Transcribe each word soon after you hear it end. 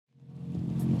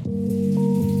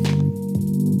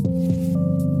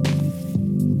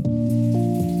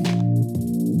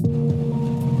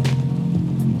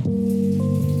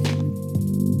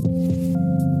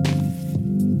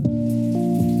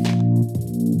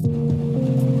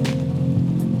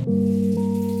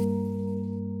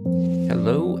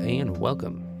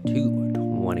welcome to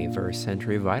 21st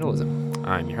Century Vitalism.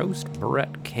 I'm your host,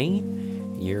 Brett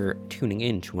Kane. You're tuning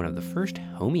in to one of the first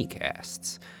homie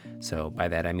casts. So by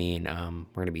that I mean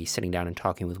we're going to be sitting down and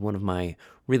talking with one of my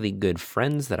really good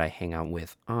friends that I hang out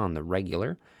with on the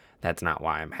regular. That's not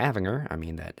why I'm having her. I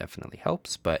mean, that definitely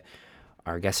helps, but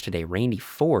our guest today, Randy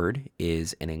Ford,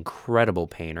 is an incredible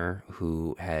painter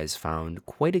who has found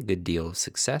quite a good deal of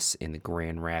success in the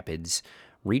Grand Rapids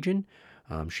region.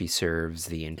 She serves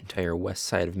the entire west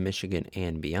side of Michigan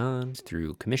and beyond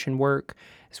through commission work,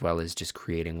 as well as just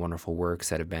creating wonderful works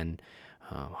that have been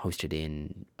hosted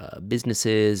in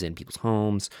businesses and people's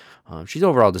homes. She's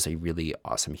overall just a really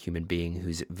awesome human being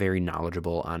who's very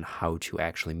knowledgeable on how to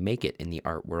actually make it in the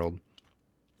art world,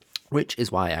 which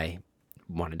is why I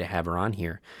wanted to have her on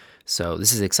here. So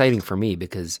this is exciting for me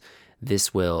because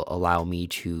this will allow me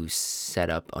to set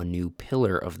up a new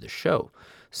pillar of the show.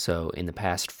 So in the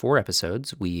past 4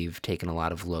 episodes, we've taken a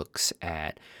lot of looks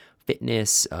at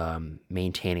fitness,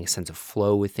 maintaining a sense of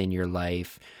flow within your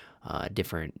life,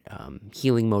 different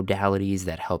healing modalities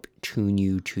that help tune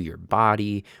you to your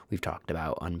body. We've talked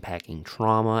about unpacking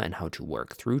trauma and how to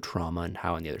work through trauma, and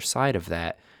how on the other side of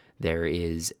that, there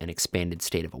is an expanded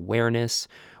state of awareness.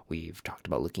 We've talked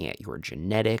about looking at your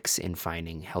genetics and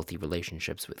finding healthy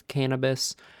relationships with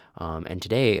cannabis. And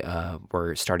today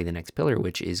we're starting the next pillar,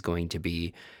 which is going to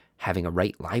be having a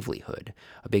right livelihood.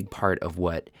 A big part of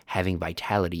what having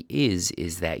vitality is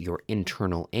that your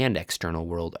internal and external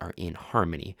world are in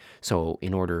harmony. So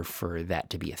in order for that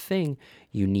to be a thing,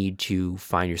 you need to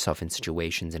find yourself in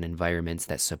situations and environments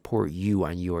that support you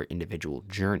on your individual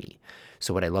journey.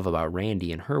 So what I love about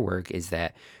Randy and her work is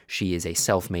that she is a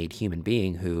self-made human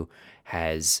being who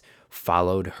has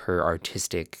followed her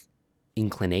artistic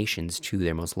inclinations to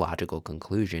their most logical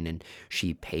conclusion, and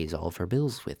she pays all of her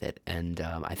bills with it. And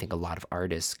I think a lot of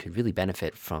artists could really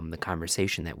benefit from the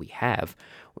conversation that we have.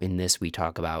 In this, we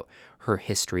talk about her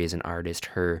history as an artist,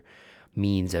 her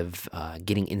means of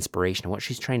getting inspiration, and what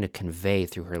she's trying to convey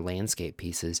through her landscape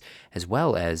pieces, as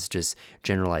well as just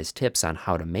generalized tips on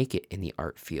how to make it in the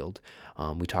art field.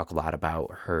 We talk a lot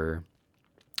about her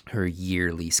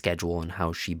yearly schedule and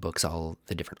how she books all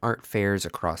the different art fairs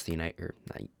across the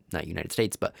not United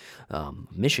States, but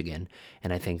Michigan.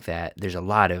 And I think that there's a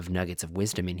lot of nuggets of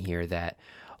wisdom in here that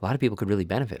a lot of people could really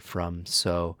benefit from.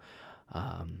 So,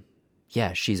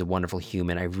 yeah, she's a wonderful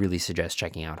human. I really suggest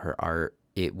checking out her art.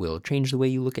 It will change the way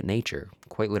you look at nature,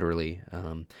 quite literally.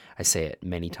 I say it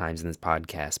many times in this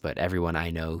podcast, but everyone I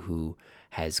know who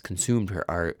has consumed her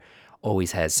art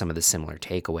always has some of the similar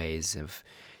takeaways of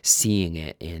seeing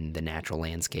it in the natural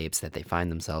landscapes that they find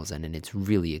themselves in, and it's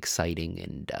really exciting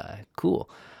and cool.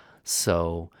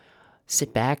 So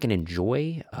sit back and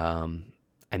enjoy.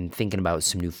 I'm thinking about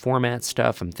some new format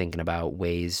stuff. I'm thinking about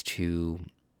ways to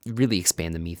really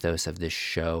expand the mythos of this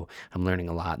show. I'm learning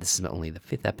a lot. This is only the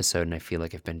 5th episode, and I feel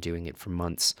like I've been doing it for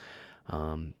months.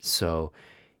 So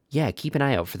yeah, keep an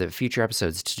eye out for the future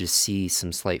episodes to just see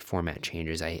some slight format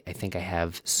changes. I think I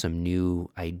have some new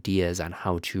ideas on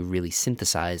how to really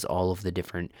synthesize all of the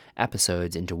different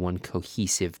episodes into one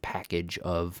cohesive package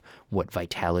of what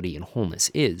vitality and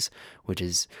wholeness is, which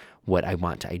is what I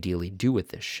want to ideally do with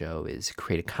this show, is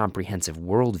create a comprehensive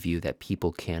worldview that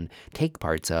people can take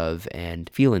parts of and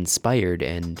feel inspired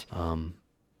and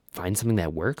find something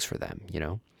that works for them, you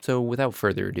know? So without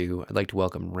further ado, I'd like to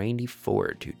welcome Randy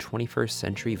Ford to 21st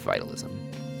Century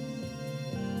Vitalism.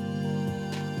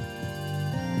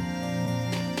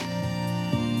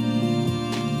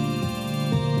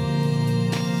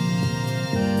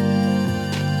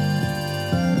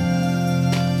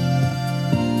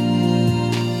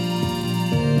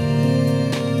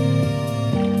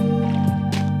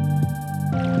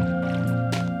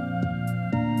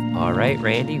 All right,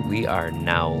 Randy, we are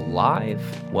now live.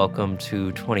 Welcome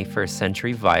to 21st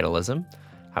Century Vitalism.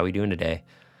 How are we doing today?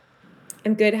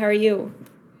 I'm good. How are you?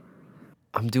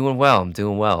 I'm doing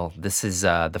well. This is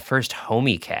the first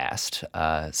homie cast.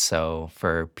 So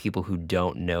for people who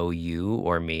don't know you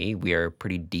or me, we are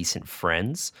pretty decent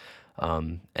friends.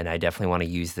 And I definitely want to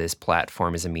use this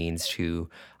platform as a means to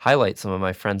highlight some of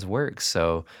my friends' work.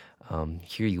 So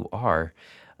here you are.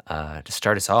 To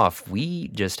start us off, we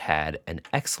just had an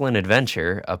excellent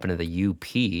adventure up into the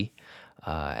UP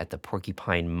at the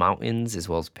Porcupine Mountains, as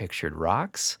well as Pictured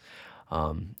Rocks.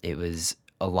 It was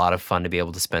a lot of fun to be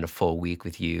able to spend a full week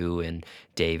with you and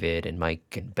David and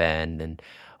Mike and Ben. And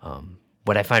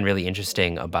what I find really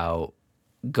interesting about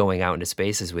going out into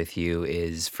spaces with you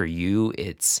is, for you,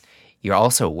 you're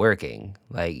also working.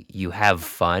 Like, you have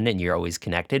fun and you're always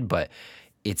connected, but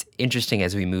it's interesting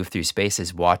as we move through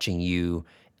spaces watching you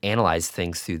analyze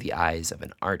things through the eyes of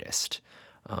an artist.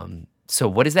 So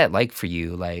what is that like for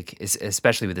you? Like,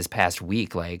 especially with this past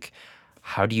week, like,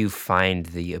 how do you find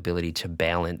the ability to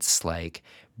balance like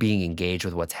being engaged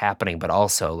with what's happening, but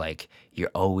also like you're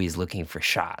always looking for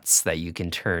shots that you can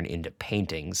turn into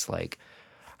paintings? Like,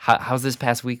 how's this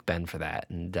past week been for that?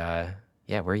 And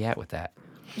yeah, where are you at with that?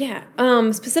 Yeah.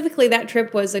 Specifically, that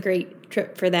trip was a great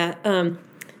trip for that.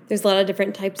 There's a lot of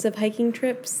different types of hiking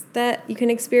trips that you can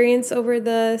experience over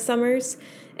the summers,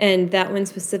 and that one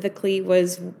specifically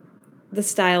was the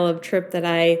style of trip that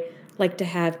I like to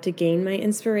have to gain my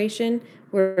inspiration,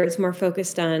 where it's more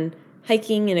focused on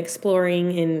hiking and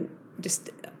exploring and just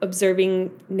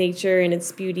observing nature and its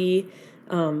beauty.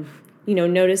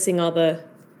 Noticing all the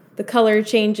color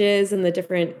changes and the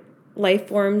different life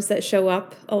forms that show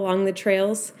up along the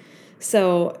trails.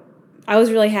 So I was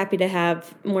really happy to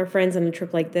have more friends on a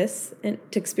trip like this and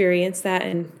to experience that,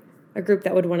 and a group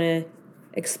that would want to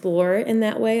explore in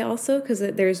that way also, because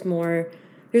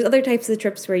there's other types of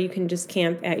trips where you can just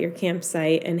camp at your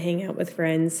campsite and hang out with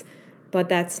friends, but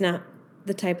that's not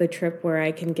the type of trip where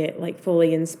I can get like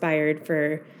fully inspired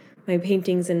for my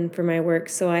paintings and for my work.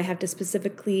 So I have to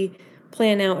specifically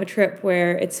plan out a trip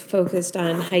where it's focused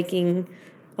on hiking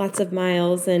lots of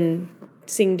miles and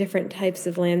seeing different types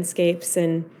of landscapes,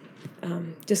 and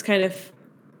just kind of,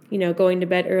 going to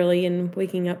bed early and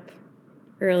waking up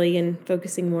early and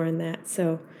focusing more on that.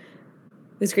 So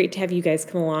it was great to have you guys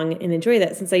come along and enjoy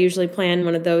that, since I usually plan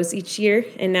one of those each year,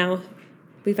 and now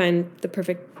we find the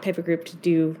perfect type of group to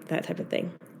do that type of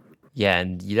thing. Yeah,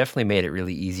 and you definitely made it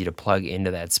really easy to plug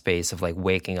into that space of like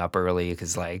waking up early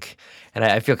because like, and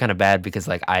I feel kind of bad because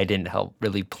like I didn't help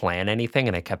really plan anything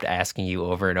and I kept asking you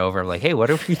over and over, like, hey, what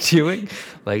are we doing?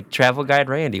 Like, travel guide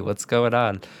Randy, what's going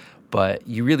on? But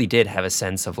you really did have a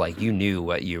sense of like you knew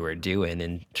what you were doing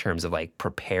in terms of like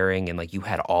preparing and like you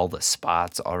had all the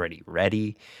spots already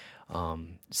ready.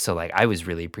 So like I was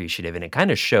really appreciative and it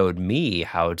kind of showed me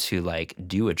how to like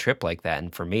do a trip like that.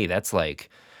 And for me, that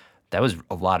was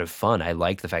a lot of fun. I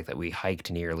liked the fact that we hiked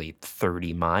nearly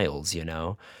 30 miles, you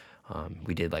know?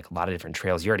 We did like a lot of different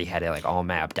trails. You already had it like all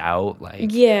mapped out, like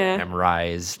Yeah.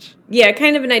 memorized. Yeah,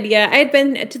 kind of an idea. I had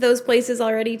been to those places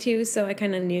already too, so I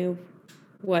kind of knew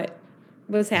what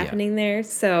was Yeah. happening there.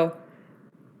 So,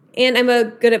 and I'm a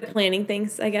good at planning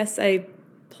things. I guess I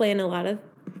plan a lot of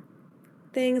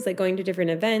things, like going to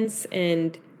different events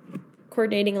and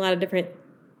coordinating a lot of different,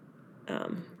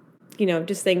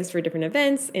 just things for different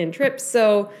events and trips.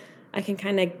 So I can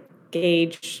kind of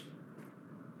gauge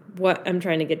what I'm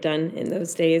trying to get done in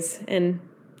those days. And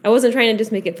I wasn't trying to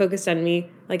just make it focused on me.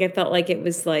 Like I felt like it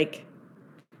was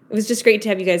just great to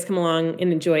have you guys come along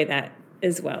and enjoy that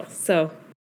as well. So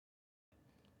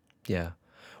Yeah.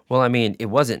 Well, I mean, it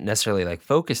wasn't necessarily like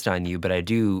focused on you, but I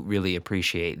do really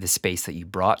appreciate the space that you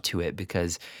brought to it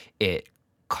because it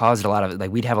caused a lot of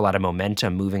like we'd have a lot of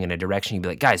momentum moving in a direction. You'd be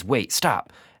like, guys, wait,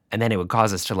 stop. And then it would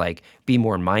cause us to like be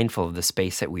more mindful of the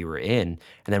space that we were in.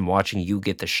 And then watching you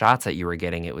get the shots that you were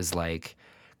getting, it was like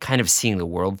kind of seeing the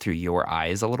world through your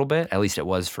eyes a little bit. At least it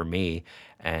was for me.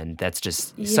 And that's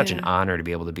just such an yeah. honor to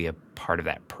be able to be a part of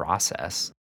that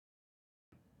process.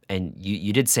 And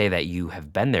you did say that you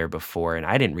have been there before, and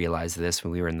I didn't realize this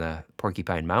when we were in the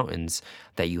Porcupine Mountains,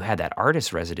 that you had that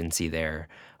artist residency there.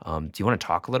 Do you wanna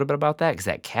talk a little bit about that? Because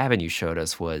that cabin you showed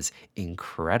us was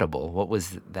incredible. What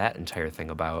was that entire thing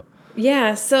about?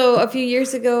 Yeah, so a few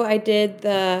years ago, I did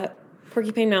the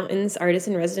Porcupine Mountains Artist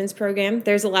in Residence program.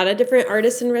 There's a lot of different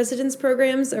artist in residence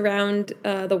programs around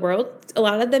the world. A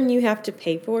lot of them you have to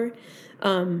pay for.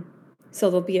 Um, so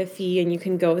there'll be a fee, and you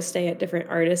can go stay at different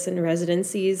artists in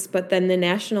residencies. But then the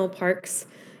national parks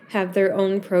have their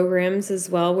own programs as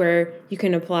well, where you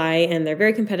can apply, and they're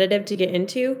very competitive to get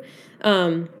into.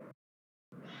 Um,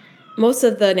 Most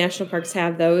of the national parks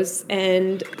have those,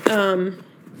 and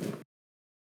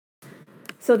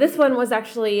so this one was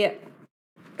actually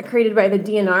created by the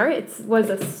DNR.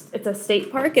 It's a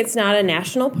state park. It's not a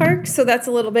national park, so that's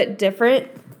a little bit different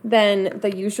than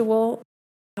the usual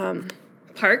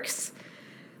parks.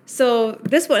 So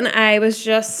this one,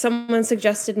 someone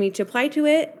suggested me to apply to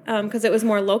it because it was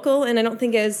more local, and I don't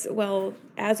think as well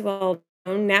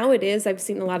known. Now it is. I've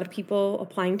seen a lot of people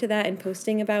applying to that and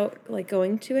posting about like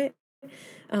going to it.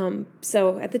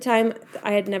 So at the time,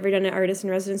 I had never done an artist in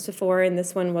residence before, and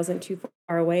this one wasn't too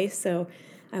far away. So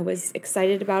I was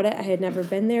excited about it. I had never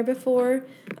been there before.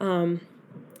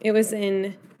 It was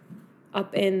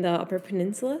up in the Upper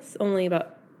Peninsula, only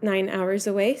about 9 hours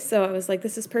away. So I was like,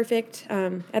 this is perfect.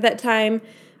 At that time,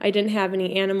 I didn't have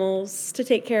any animals to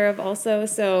take care of also.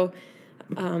 So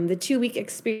the 2 week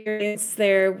experience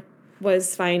there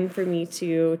was fine for me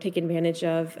to take advantage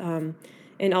of.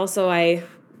 And also, I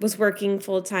was working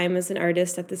full time as an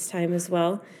artist at this time as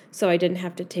well, so I didn't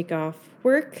have to take off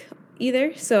work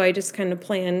either. So I just kind of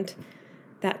planned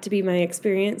that to be my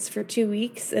experience for 2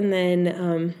 weeks, and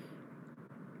then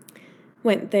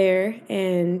went there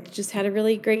and just had a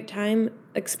really great time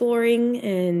exploring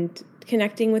and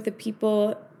connecting with the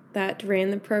people that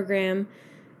ran the program.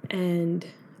 And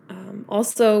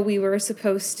also, we were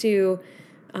supposed to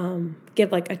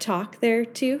give like a talk there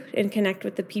too and connect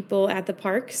with the people at the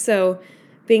park. So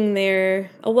being there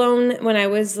alone when I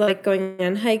was like going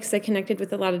on hikes, I connected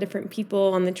with a lot of different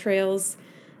people on the trails.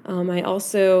 I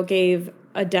also gave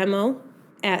a demo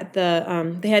at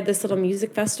the they had this little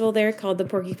music festival there called the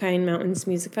Porcupine Mountains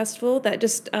Music Festival that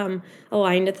just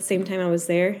aligned at the same time I was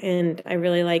there, and I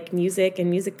really like music and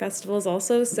music festivals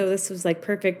also, so this was like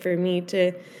perfect for me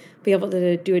to be able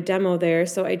to do a demo there.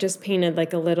 So I just painted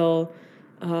like a little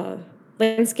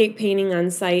landscape painting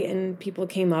on site, and people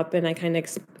came up and I kind of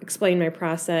explained my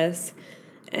process,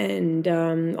 and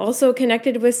also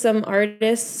connected with some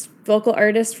artists, local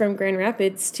artists from Grand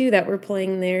Rapids too, that were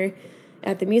playing there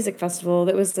at the music festival.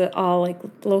 That was all like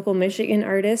local Michigan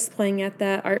artists playing at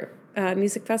that art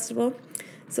music festival.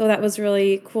 So that was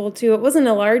really cool too. It wasn't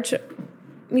a large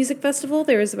music festival.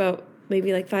 There was about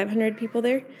maybe like 500 people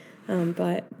there,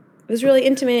 but it was really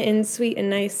intimate and sweet and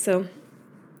nice. So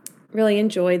really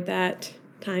enjoyed that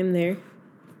time there.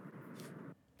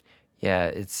 Yeah,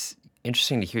 it's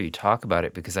interesting to hear you talk about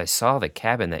it because I saw the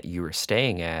cabin that you were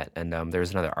staying at, and there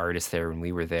was another artist there when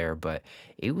we were there, but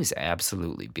it was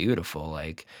absolutely beautiful.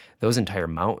 Like, those entire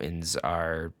mountains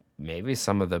are maybe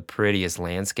some of the prettiest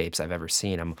landscapes I've ever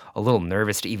seen. I'm a little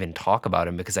nervous to even talk about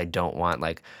them because I don't want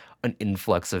like an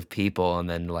influx of people and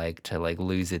then like to like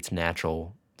lose its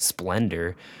natural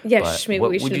splendor. Yeah, But maybe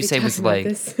what we would shouldn't you be say was talking about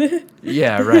like, this.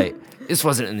 yeah, right. This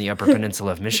wasn't in the Upper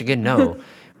Peninsula of Michigan. No,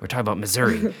 we're talking about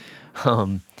Missouri.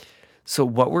 Um, so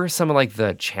what were some of like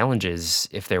the challenges,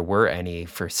 if there were any,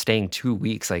 for staying 2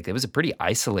 weeks? Like it was a pretty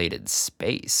isolated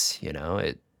space, you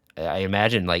know? I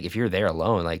imagine like if you're there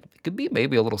alone, like it could be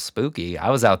maybe a little spooky. I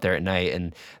was out there at night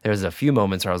and there was a few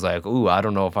moments where I was like, "Ooh, I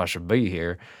don't know if I should be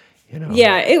here," you know?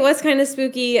 Yeah, it was kind of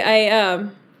spooky.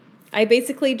 I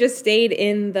basically just stayed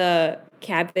in the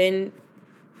cabin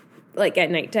like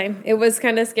at nighttime. It was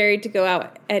kind of scary to go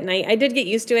out at night. I did get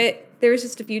used to it. There was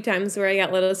just a few times where I got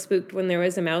a little spooked when there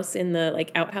was a mouse in the like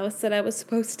outhouse that I was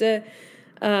supposed to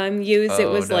use. It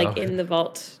Oh was like no. in the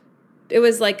vault. It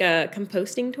was like a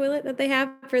composting toilet that they have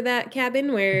for that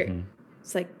cabin where Hmm.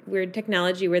 it's like weird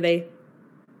technology where they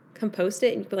compost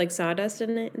it and you put like sawdust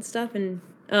in it and stuff. And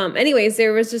anyways,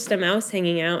 there was just a mouse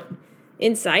hanging out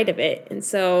inside of it, and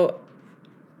so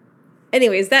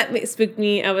anyways, that spooked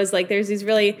me. I was like, there's these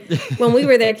really, when we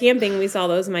were there camping, we saw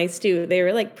those mice too. They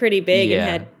were like pretty big and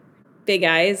Yeah. had big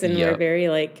eyes and were Yep. very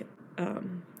like,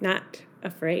 not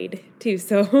afraid too.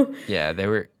 So, Yeah, they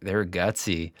were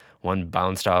gutsy. One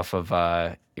bounced off of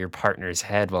your partner's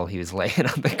head while he was laying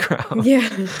on the ground. yeah.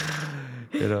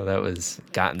 You know, that was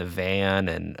got in the van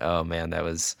and oh man, that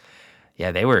was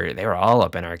yeah, they were all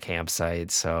up in our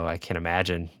campsite, so I can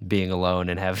imagine being alone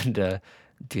and having to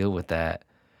deal with that.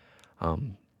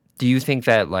 Um, do you think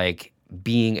that like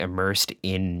being immersed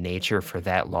in nature for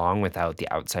that long without the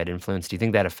outside influence, do you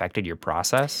think that affected your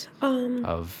process Um,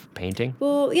 of painting?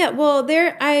 well, yeah, well,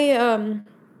 there, I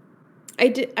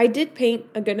did paint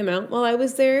a good amount while I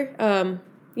was there.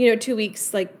 2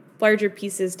 weeks, like larger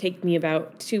pieces take me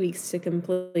about 2 weeks to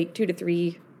complete, 2 to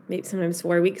 3, maybe sometimes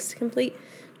 4 weeks to complete,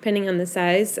 depending on the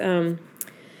size.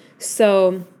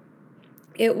 So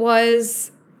it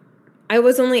was, I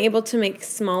was only able to make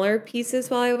smaller pieces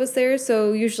while I was there.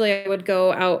 So usually I would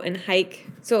go out and hike.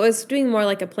 So it was doing more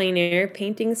like a plein air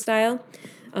painting style,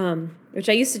 which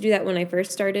I used to do that when I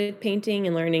first started painting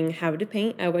and learning how to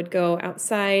paint. I would go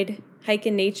outside, hike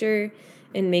in nature,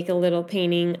 and make a little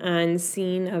painting on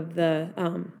scene of the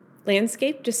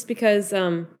landscape just because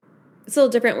it's a little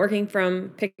different working from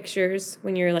pictures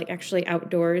when you're like actually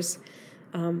outdoors.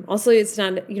 Also, it's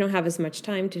not, you don't have as much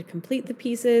time to complete the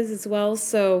pieces as well.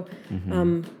 So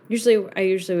Hmm. I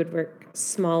usually would work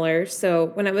smaller. So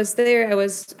when I was there, I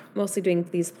was mostly doing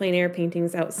these plein air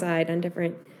paintings outside on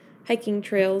different hiking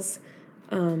trails,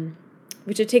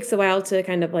 which it takes a while to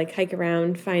kind of like hike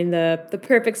around, find the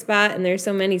perfect spot. And there's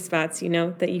so many spots,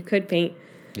 that you could paint.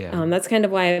 Yeah. That's kind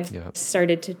of why I've Yep.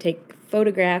 started to take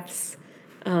photographs,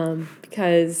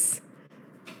 because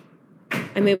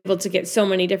I'm able to get so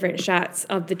many different shots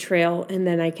of the trail, and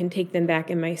then I can take them back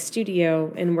in my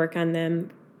studio and work on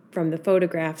them from the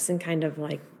photographs and kind of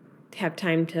like have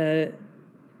time to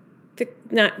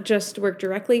not just work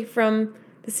directly from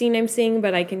the scene I'm seeing,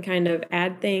 but I can kind of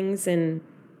add things and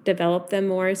develop them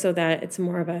more so that it's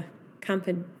more of a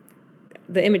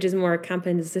the image is more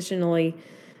compositionally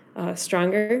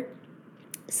stronger.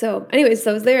 So, anyways,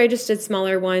 so I was there. I just did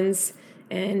smaller ones,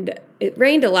 and it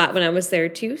rained a lot when I was there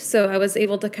too. So I was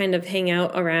able to kind of hang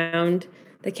out around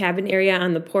the cabin area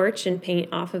on the porch and paint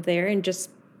off of there, and just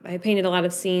I painted a lot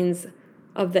of scenes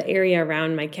of the area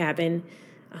around my cabin.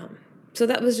 So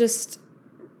that was just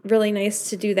really nice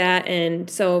to do that. And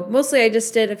so mostly I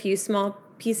just did a few small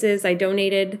pieces. I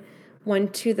donated one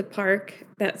to the park.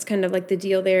 That's kind of like the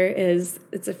deal there is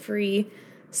it's a free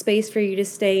space for you to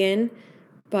stay in,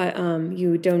 but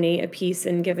you donate a piece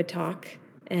and give a talk.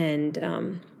 And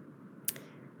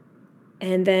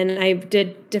then I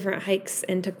did different hikes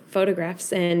and took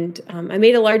photographs. And I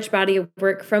made a large body of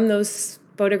work from those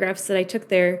photographs that I took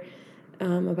there,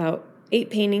 about 8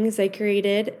 paintings I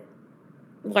created,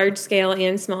 large scale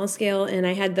and small scale. And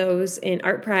I had those in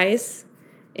Art Prize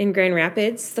in Grand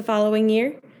Rapids the following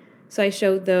year. So I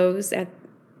showed those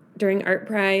during Art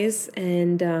Prize.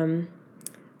 And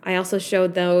I also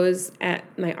showed those at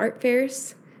my art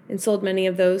fairs and sold many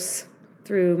of those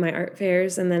through my art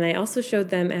fairs. And then I also showed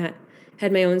them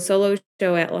had my own solo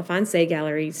show at La Fonse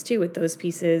Galleries too with those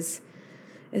pieces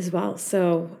as well.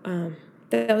 So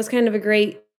that was kind of a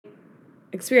great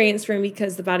experience for me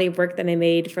because the body of work that I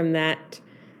made from that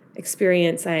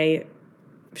experience, I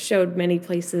showed many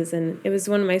places, and it was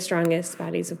one of my strongest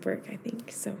bodies of work, I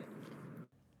think. So.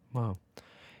 Wow.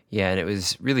 Yeah, and it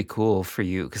was really cool for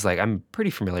you because, like, I'm pretty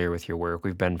familiar with your work.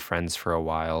 We've been friends for a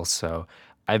while, so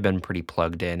I've been pretty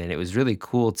plugged in, and it was really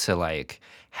cool to like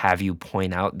have you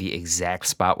point out the exact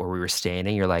spot where we were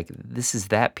standing. You're like, this is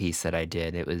that piece that I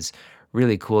did. It was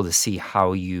really cool to see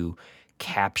how you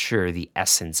capture the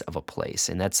essence of a place,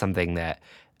 and that's something that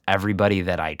everybody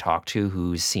that I talk to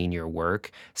who's seen your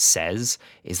work says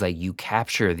is like you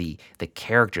capture the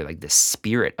character, like the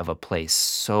spirit of a place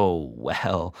so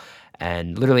well.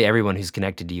 And literally everyone who's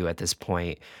connected to you at this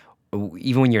point,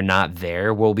 even when you're not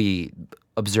there, will be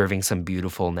observing some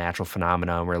beautiful natural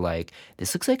phenomena. And we're like,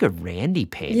 this looks like a Randy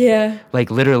painting. Yeah.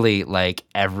 Like literally, like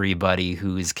everybody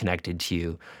who is connected to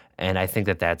you. And I think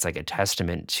that that's like a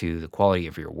testament to the quality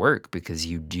of your work because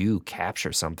you do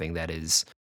capture something that is,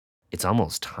 it's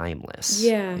almost timeless,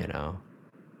 Yeah. you know?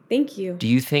 Thank you. Do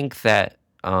you think that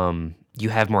you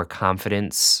have more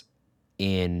confidence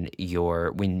in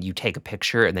when you take a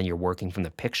picture and then you're working from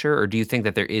the picture, or do you think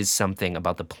that there is something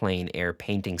about the plein air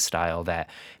painting style that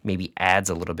maybe adds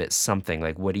a little bit something?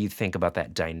 Like, what do you think about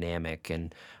that dynamic?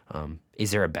 And is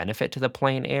there a benefit to the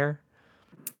plein air?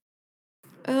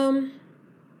 Um,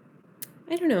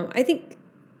 I don't know. I think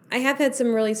I have had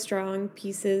some really strong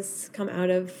pieces come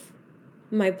out of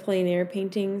my plein air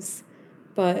paintings,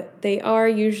 but they are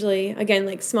usually, again,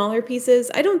 like smaller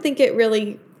pieces. I don't think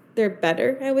they're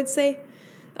better, I would say.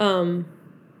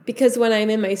 Because when I'm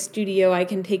in my studio, I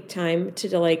can take time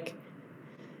to like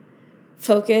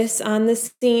focus on the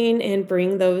scene and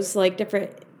bring those like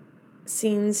different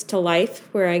scenes to life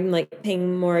where I'm like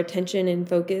paying more attention and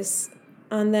focus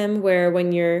on them, where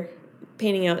when you're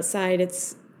painting outside,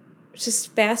 it's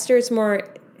just faster. It's more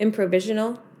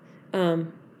improvisational,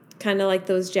 kind of like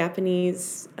those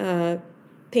Japanese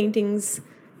paintings.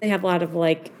 They have a lot of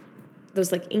like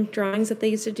those like ink drawings that they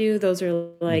used to do. Those are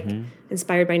like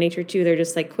inspired by nature too. They're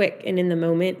just like quick and in the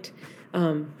moment.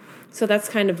 So that's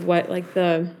kind of what like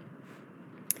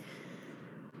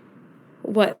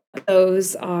what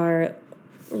those are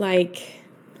like.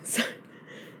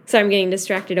 So I'm getting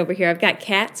distracted over here. I've got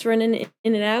cats running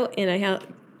in and out, and I have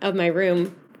of my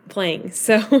room playing.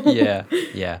 So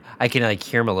Yeah. I can like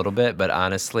hear them a little bit, but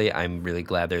honestly, I'm really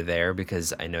glad they're there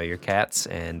because I know your cats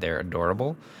and they're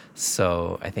adorable.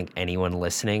 So I think anyone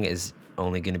listening is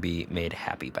only going to be made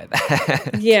happy by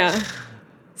that. yeah.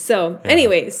 So Yeah.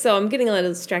 anyways, so I'm getting a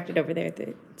little distracted over there.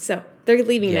 So they're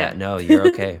leaving Yeah, now. no, you're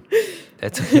okay.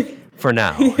 That's for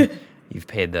now. You've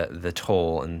paid the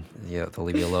toll, and they'll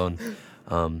leave you alone.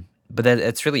 But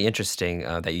that's really interesting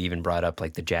that you even brought up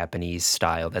like the Japanese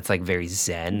style. That's like very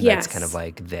Zen. That's kind of Yes.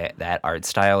 like that art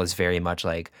style is very much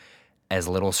like as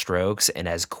little strokes and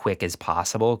as quick as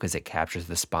possible because it captures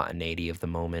the spontaneity of the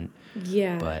moment.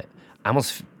 Yeah. But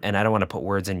and I don't want to put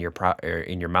words in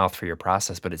in your mouth for your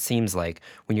process, but it seems like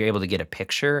when you're able to get a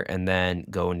picture and then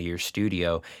go into your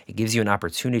studio, it gives you an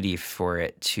opportunity for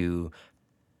it to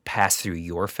pass through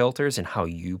your filters and how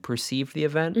you perceive the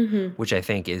event, Mm-hmm. which I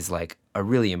think is like a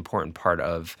really important part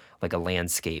of like a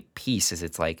landscape piece is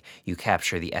it's like you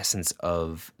capture the essence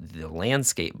of the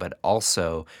landscape, but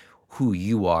also who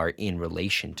you are in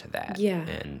relation to that. Yeah.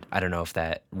 And I don't know if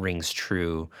that rings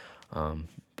true,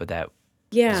 but that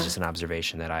is Yeah. just an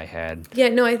observation that I had Yeah.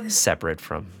 No, separate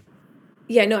from.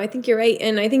 Yeah, no, I think you're right.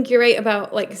 And I think you're right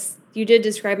about like you did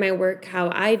describe my work how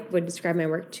I would describe my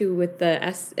work too, with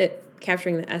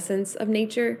capturing the essence of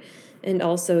nature and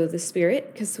also the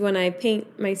spirit. Because when I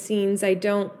paint my scenes, I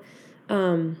don't.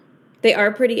 They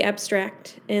are pretty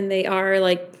abstract, and they are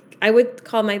like, I would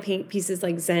call my paint pieces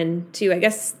like Zen too. I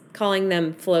guess calling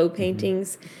them flow Hmm.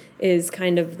 paintings is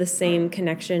kind of the same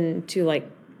connection to like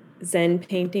Zen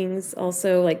paintings.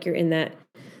 Also, like you're in that,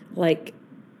 like,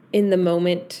 in the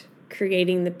moment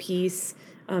creating the piece.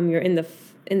 You're in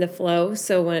the flow.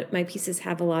 So when my pieces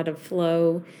have a lot of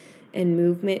flow and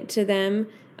movement to them,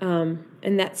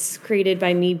 and that's created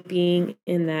by me being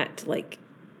in that, like,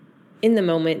 in the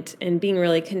moment and being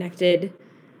really connected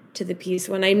to the piece.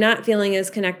 When I'm not feeling as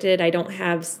connected, I don't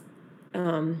have,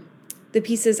 the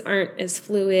pieces aren't as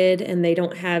fluid and they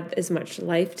don't have as much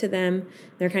life to them.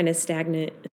 They're kind of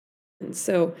stagnant. And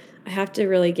so I have to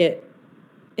really get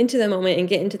into the moment and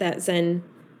get into that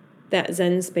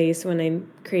Zen space when I'm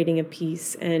creating a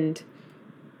piece. And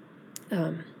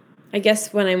I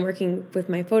guess when I'm working with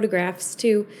my photographs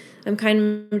too, I'm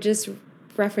kind of just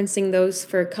referencing those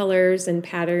for colors and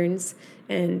patterns.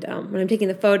 And when I'm taking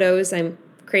the photos, I'm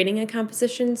creating a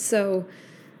composition. So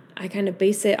I kind of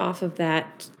base it off of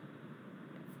that,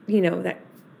 that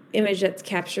image that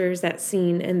captures that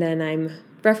scene. And then I'm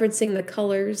referencing the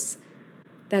colors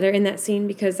that are in that scene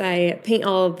because I paint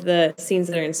all of the scenes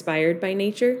that are inspired by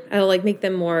nature. I'll like make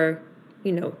them more,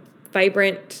 you know,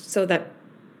 vibrant so that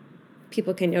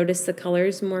people can notice the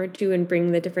colors more too and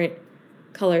bring the different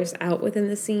colors out within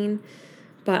the scene.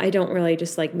 But I don't really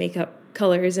just like make up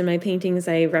colors in my paintings.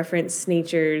 I reference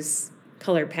nature's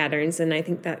color patterns, and I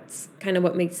think that's kind of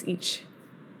what makes each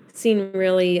scene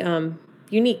really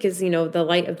unique. Is, the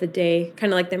light of the day,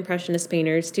 kind of like the impressionist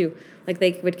painters too. Like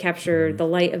they would capture Hmm. the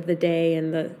light of the day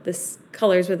and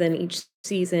colors within each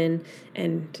season,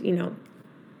 and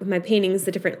with my paintings,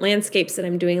 the different landscapes that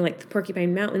I'm doing, like the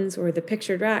Porcupine Mountains or the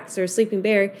Pictured Rocks or Sleeping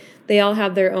Bear, they all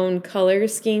have their own color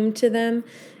scheme to them.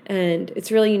 And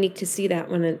it's really unique to see that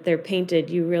when they're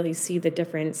painted, you really see the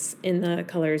difference in the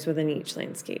colors within each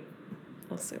landscape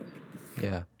also.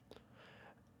 Yeah.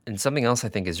 And something else I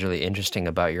think is really interesting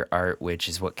about your art, which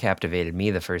is what captivated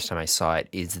me the first time I saw it,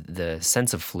 is the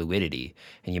sense of fluidity.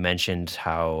 And you mentioned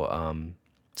how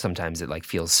sometimes it like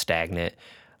feels stagnant,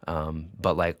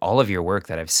 but like all of your work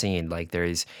that I've seen, like there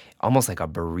is almost like a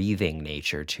breathing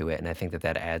nature to it, and I think that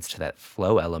that adds to that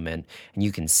flow element. And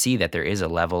you can see that there is a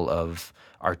level of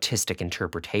artistic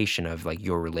interpretation of like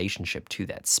your relationship to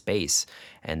that space,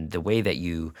 and the way that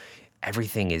you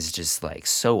everything is just like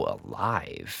so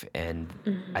alive. And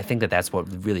I think that that's what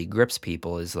really grips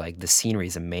people is like the scenery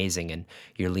is amazing and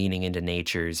you're leaning into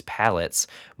nature's palettes,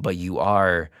 but you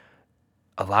are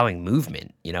allowing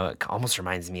movement. It almost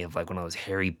reminds me of like one of those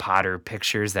Harry Potter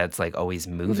pictures that's like always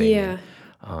moving. and Yeah.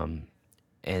 um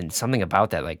and something about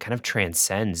that like kind of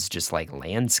transcends just like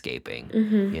landscaping.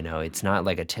 Hmm. It's not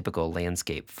like a typical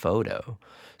landscape photo.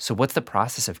 So what's the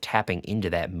process of tapping into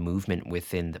that movement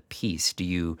within the piece? Do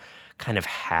you kind of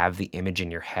have the image in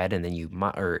your head and then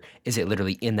or is it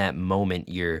literally in that moment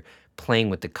you're playing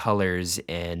with the colors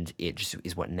and it just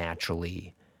is what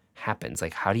naturally happens?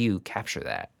 Like how do you capture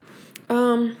that?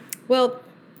 Well,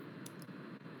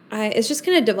 it's just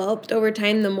kind of developed over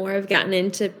time. The more I've gotten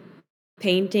into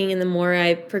painting and the more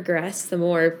I progress, the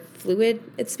more fluid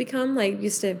it's become. Like, I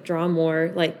used to draw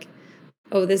more like,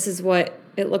 oh, this is what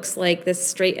it looks like, this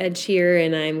straight edge here,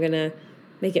 and I'm going to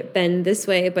make it bend this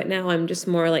way. But now I'm just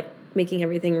more like making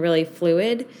everything really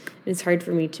fluid. And it's hard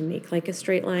for me to make like a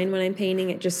straight line when I'm painting.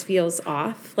 It just feels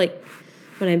off. Like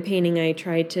when I'm painting, I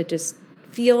try to just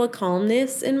feel a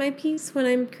calmness in my piece when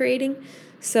I'm creating.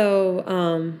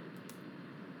 So,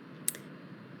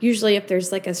 usually if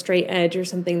there's like a straight edge or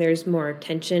something, there's more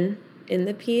tension in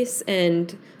the piece.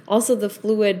 And also the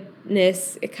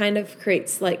fluidness, it kind of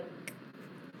creates like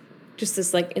just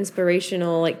this like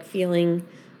inspirational like feeling,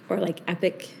 or like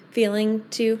epic feeling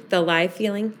to the live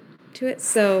feeling to it.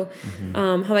 So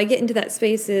Hmm. how I get into that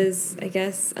space is, I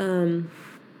guess,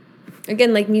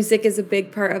 again, like music is a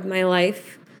big part of my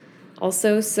life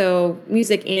also. So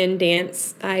music and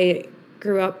dance. I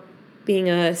grew up being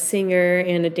a singer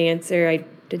and a dancer. I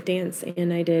did dance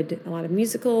and I did a lot of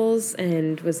musicals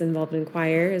and was involved in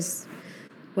choir, as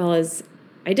well as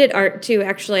I did art too.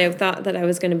 Actually, I thought that I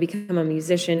was going to become a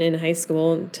musician in high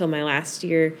school until my last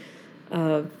year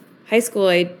of high school.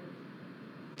 I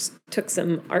took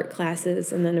some art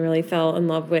classes and then really fell in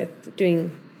love with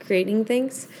creating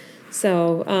things.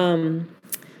 So,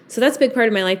 so that's a big part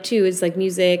of my life too, is like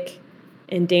music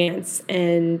and dance.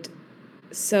 And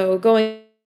so going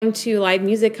to live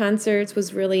music concerts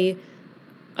was really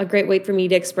a great way for me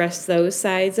to express those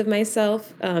sides of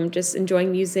myself, just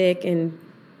enjoying music and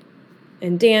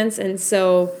and dance. And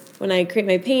so when I create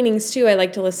my paintings too, I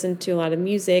like to listen to a lot of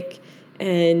music,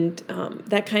 and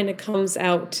that kind of comes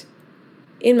out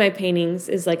in my paintings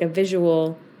is like a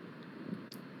visual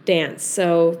dance.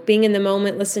 So being in the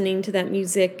moment, listening to that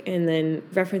music, and then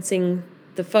referencing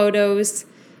the photos,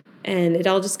 and it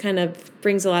all just kind of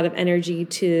brings a lot of energy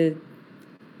to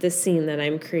the scene that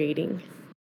I'm creating.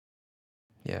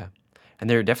 Yeah. And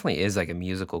there definitely is like a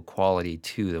musical quality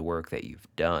to the work that you've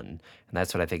done. And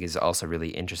that's what I think is also really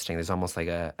interesting. There's almost like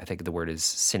I think the word is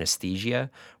synesthesia,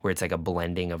 where it's like a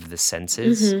blending of the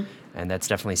senses. Hmm. And that's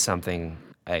definitely something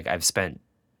like I've spent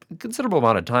a considerable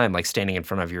amount of time like standing in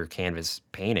front of your canvas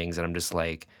paintings, and I'm just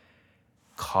like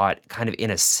caught kind of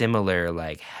in a similar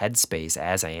like headspace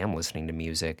as I am listening to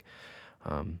music.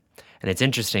 And it's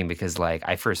interesting because like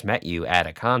I first met you at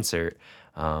a concert.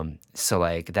 So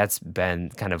like that's been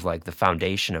kind of like the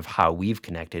foundation of how we've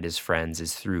connected as friends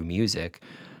is through music.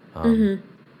 Um,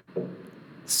 Hmm.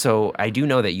 so I do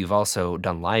know that you've also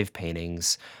done live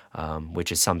paintings,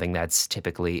 which is something that's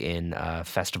typically in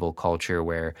festival culture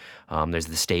where there's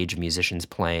the stage musicians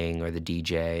playing or the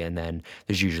DJ, and then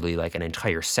there's usually like an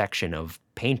entire section of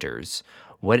painters.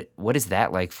 What is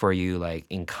that like for you, like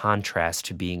in contrast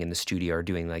to being in the studio or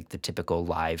doing like the typical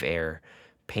live air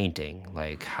painting?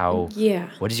 Like Yeah.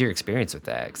 what is your experience with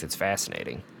that? Because it's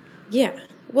fascinating. Yeah.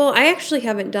 Well, I actually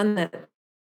haven't done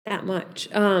that much.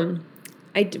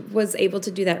 Was able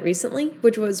to do that recently,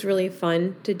 which was really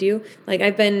fun to do. Like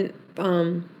I've been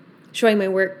showing my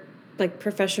work like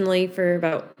professionally for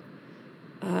about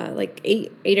like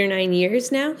 8 or 9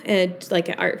 years now, and like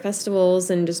at art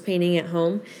festivals and just painting at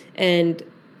home. And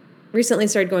recently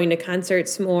started going to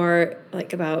concerts more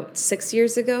like about 6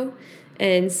 years ago,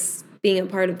 and being a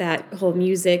part of that whole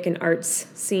music and arts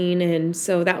scene. And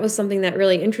so that was something that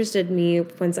really interested me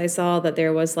once I saw that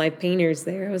there was live painters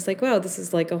there. I was like, wow, this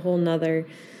is like a whole nother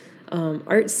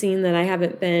art scene that I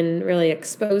haven't been really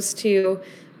exposed to.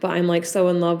 But I'm like so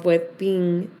in love with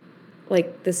being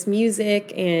like this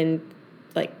music, and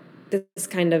like this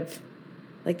kind of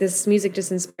like this music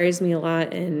just inspires me a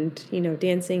lot, and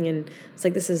dancing, and it's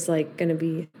like this is like going to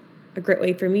be a great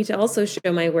way for me to also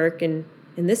show my work in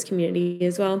this community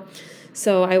as well.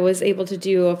 So I was able to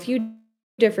do a few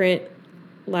different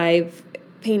live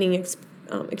painting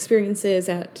experiences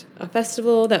at a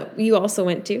festival that you also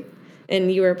went to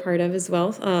and you were a part of as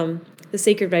well, the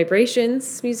Sacred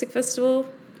Vibrations Music Festival.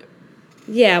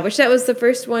 Yeah, which that was the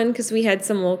first one because we had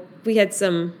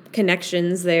some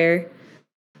connections there,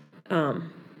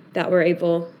 um, that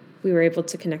we were able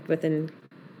to connect with and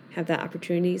have that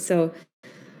opportunity. So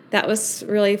that was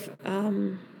really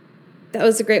that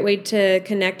was a great way to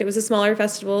connect. It was a smaller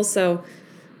festival, so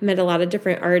met a lot of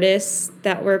different artists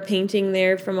that were painting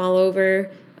there from all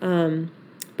over.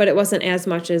 But it wasn't as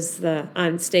much as the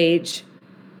on stage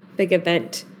big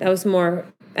event. That was more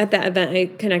at that event. I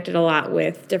connected a lot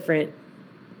with different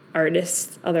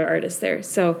artists, other artists there.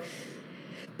 So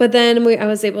but then I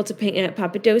was able to paint at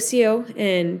Papadosio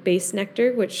and Base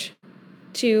Nectar, which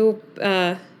two,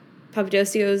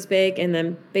 Papadosio is big, and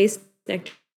then Base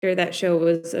Nectar, that show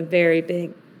was a very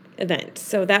big event.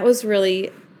 So that was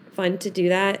really fun to do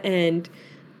that, and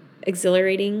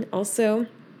exhilarating also.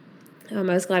 I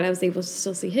was glad I was able to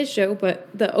still see his show, but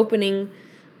the opening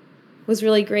was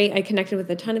really great. I connected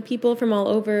with a ton of people from all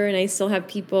over, and I still have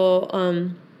people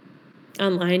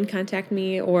online contact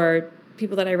me, or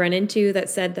people that I run into that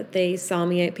said that they saw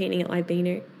me at painting at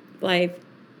live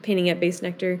painting at Base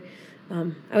Nectar.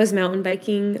 I was mountain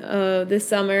biking this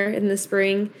summer in the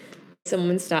spring.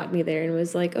 Someone stopped me there and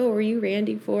was like, "Oh, were you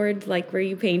Randy Ford? Like, were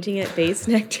you painting at Base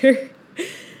Nectar?"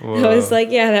 I was Whoa.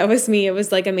 like, "Yeah, that was me." It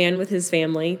was like a man with his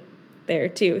family there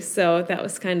too. So that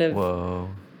was kind of Whoa.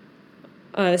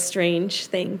 a strange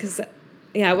thing because,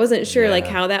 yeah, I wasn't sure like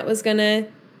Yeah. how that was gonna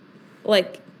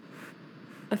like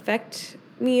affect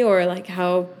me, or like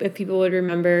how if people would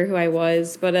remember who I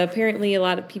was. But apparently, a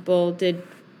lot of people did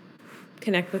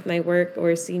connect with my work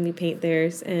or see me paint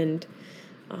theirs, and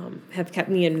have kept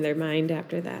me in their mind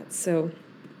after that. So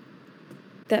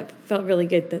that felt really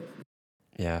good. That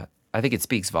Yeah, I think it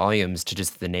speaks volumes to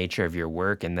just the nature of your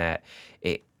work and that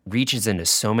it reaches into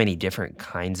so many different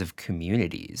kinds of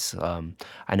communities.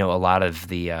 I know a lot of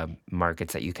the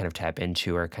markets that you kind of tap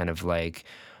into are kind of like,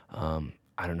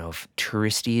 I don't know if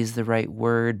touristy is the right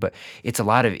word, but it's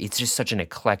just such an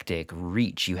eclectic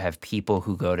reach. You have people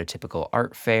who go to typical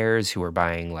art fairs who are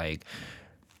buying like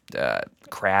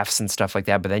crafts and stuff like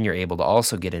that, but then you're able to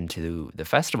also get into the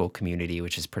festival community,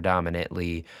 which is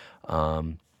predominantly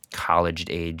college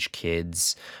age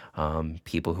kids,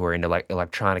 people who are into like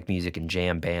electronic music and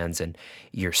jam bands, and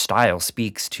your style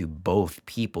speaks to both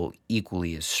people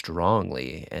equally as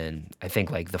strongly. And I think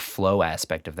like the flow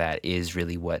aspect of that is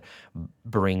really what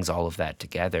brings all of that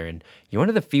together. And you're one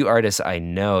of the few artists I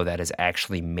know that has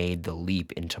actually made the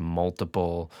leap into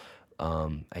multiple,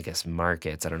 I guess,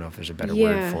 markets. I don't know if there's a better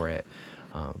word Yeah. for it.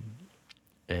 Um,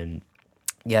 and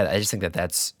yeah, I just think that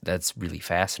that's really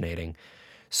fascinating.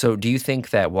 So, do you think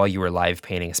that while you were live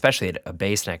painting, especially at a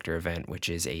Bass Nectar event, which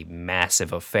is a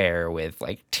massive affair with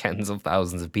like tens of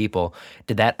thousands of people,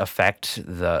 did that affect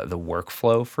the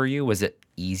workflow for you? Was it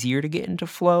easier to get into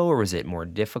flow, or was it more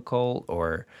difficult?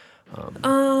 Or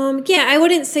Yeah, I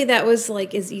wouldn't say that was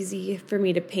like as easy for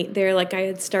me to paint there. Like I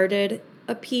had started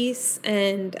a piece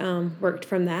and worked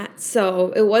from that.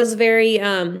 So it was very,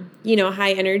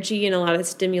 high energy and a lot of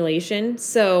stimulation.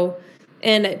 So,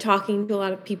 and talking to a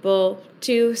lot of people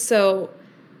too. So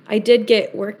I did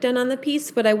get work done on the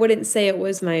piece, but I wouldn't say it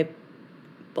was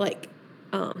like,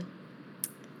 um,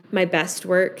 my best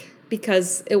work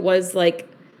because it was like,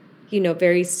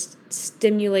 very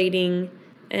stimulating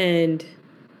and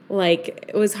like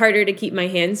it was harder to keep my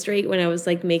hands straight when I was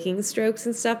like making strokes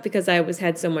and stuff because I was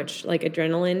had so much like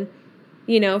adrenaline,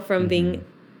 from hmm being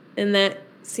in that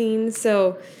scene.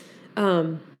 So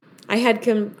um I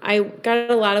got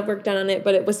a lot of work done on it,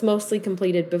 but it was mostly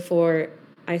completed before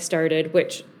I started,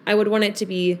 which I would want it to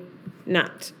be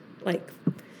not like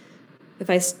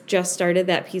if just started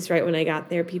that piece right when I got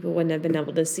there, people wouldn't have been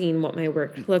able to see what my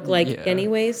work looked like yeah,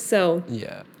 anyways. So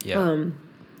yeah, um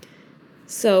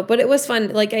but it was fun.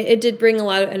 Like, it did bring a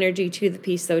lot of energy to the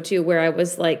piece, though, too, where I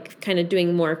was like kind of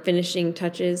doing more finishing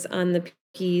touches on the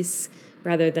piece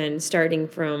rather than starting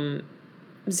from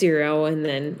zero and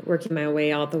then working my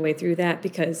way all the way through that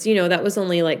because, that was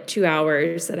only like 2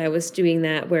 hours that I was doing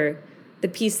that, where the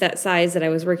piece that size that I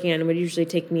was working on would usually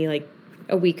take me like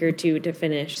a week or two to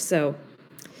finish.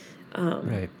 Um,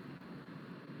 right.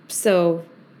 so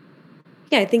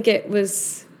yeah, I think it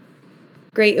was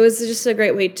great. It was just a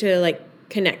great way to like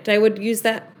connect. I would use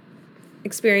that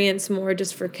experience more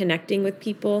just for connecting with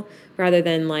people rather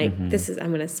than like hmm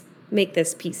I'm gonna make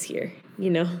this piece here.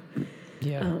 Yeah,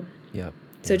 um, yep,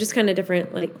 so yep. just kind of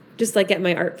different, like just like at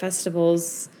my art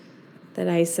festivals that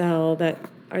I sell that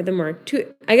are the more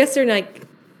I guess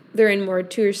they're in more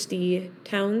touristy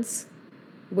towns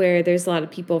where there's a lot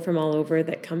of people from all over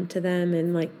that come to them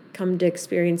and like come to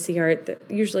experience the art, that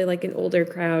usually like an older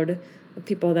crowd of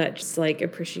people that just like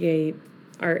appreciate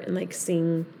art and like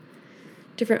seeing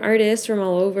different artists from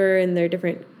all over and their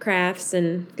different crafts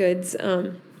and goods.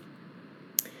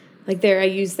 Like there, I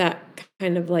use that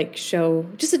kind of like show,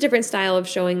 just a different style of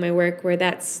showing my work where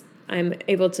I'm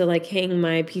able to like hang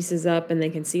my pieces up and they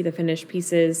can see the finished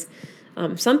pieces.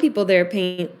 Some people there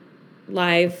paint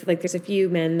live. Like there's a few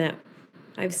men that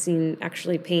I've seen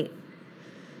actually paint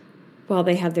while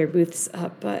they have their booths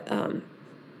up. But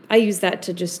I use that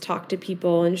to just talk to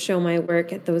people and show my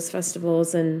work at those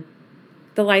festivals. And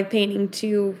the live painting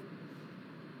too,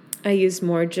 I use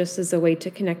more just as a way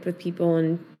to connect with people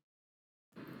and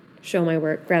show my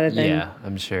work rather than Yeah,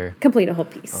 I'm sure. complete a whole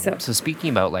piece. So, So speaking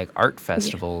about like art yeah.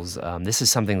 festivals, this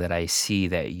is something that I see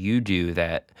that you do.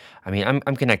 That I mean,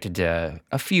 I'm connected to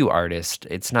a few artists.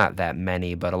 It's not that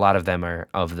many, but a lot of them are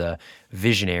of the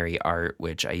visionary art,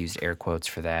 which I used air quotes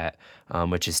for that,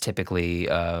 which is typically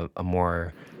a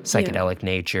more Yeah. psychedelic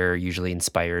nature, usually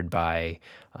inspired by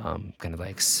kind of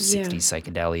like Yeah. 60s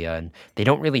psychedelia, and they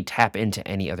don't really tap into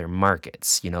any other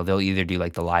markets. They'll either do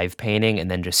like the live painting and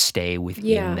then just stay within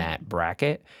Yeah. that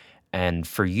bracket. And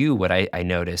for you, what I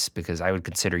noticed, because I would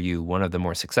consider you one of the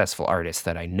more successful artists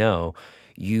that I know,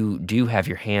 you do have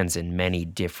your hands in many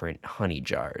different honey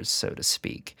jars, so to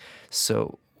speak.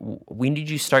 So, when did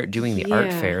you start doing the art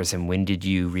Yeah. fairs, and when did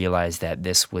you realize that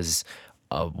this was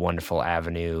a wonderful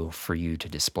avenue for you to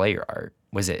display your art?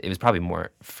 It was probably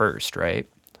more first, right?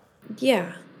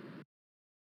 Yeah.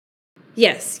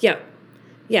 Yes. Yep.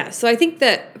 Yeah. So I think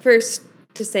that first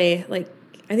to say, like,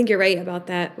 I think you're right about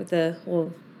that with the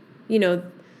whole, you know,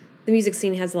 the music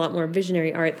scene has a lot more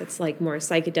visionary art that's like more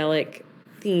psychedelic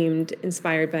themed,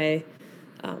 inspired by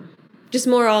just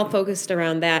more all focused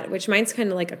around that, which mine's kind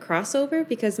of like a crossover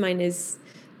because mine is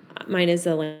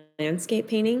a landscape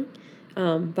painting,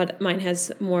 but mine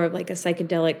has more of like a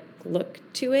psychedelic look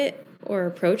to it or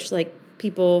approach. Like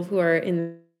people who are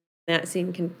in that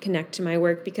scene can connect to my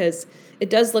work because it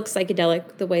does look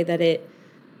psychedelic the way that it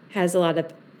has a lot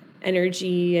of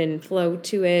energy and flow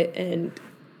to it, and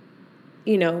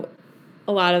you know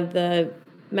a lot of the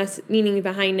meaning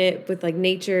behind it with like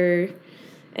nature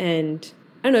and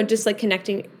I don't know, just like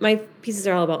connecting. My pieces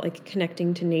are all about like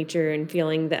connecting to nature and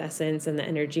feeling the essence and the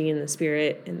energy and the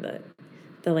spirit and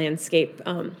the landscape.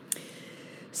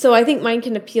 So I think mine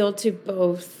can appeal to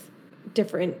both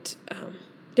different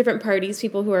different parties,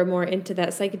 people who are more into that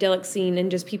psychedelic scene,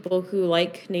 and just people who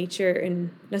like nature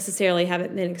and necessarily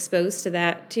haven't been exposed to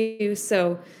that too.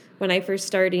 So when I first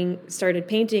started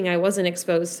painting, I wasn't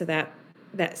exposed to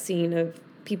that scene of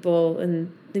people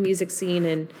and the music scene,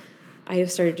 and I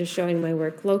have started just showing my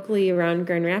work locally around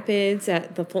Grand Rapids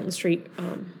at the Fulton Street I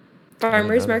didn't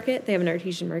Farmers know that. Market. They have an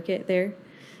artesian market there.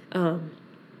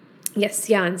 Yes,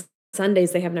 yeah, on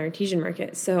Sundays they have an artesian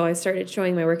market. So I started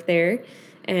showing my work there.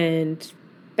 And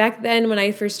back then when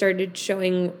I first started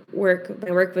showing work,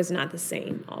 my work was not the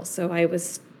same. Also, I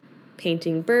was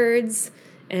painting birds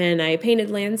and I painted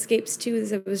landscapes too,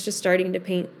 as I was just starting to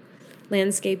paint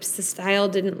landscapes. The style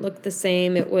didn't look the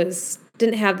same.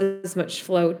 Didn't have as much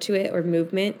flow to it or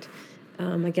movement.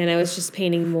 Again, I was just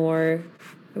painting more.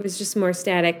 It was just more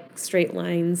static, straight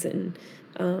lines, and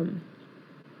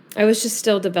I was just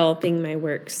still developing my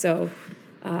work. So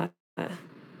I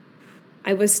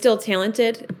was still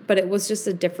talented, but it was just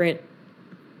a different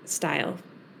style.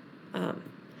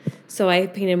 So I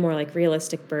painted more like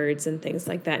realistic birds and things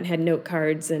like that, and had note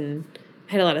cards and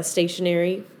had a lot of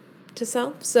stationery to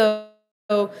sell. So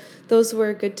those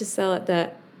were good to sell at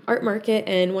that art market.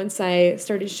 And once I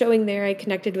started showing there, I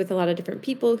connected with a lot of different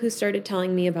people who started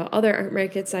telling me about other art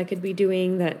markets I could be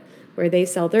doing where they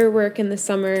sell their work in the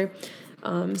summer.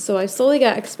 So I slowly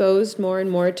got exposed more and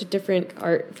more to different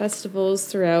art festivals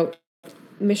throughout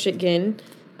Michigan.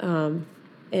 And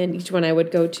each one I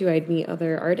would go to, I'd meet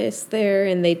other artists there,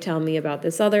 and they'd tell me about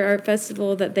this other art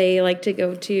festival that they like to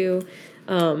go to.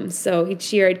 So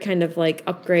each year I'd kind of like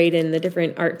upgrade in the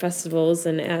different art festivals,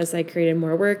 and as I created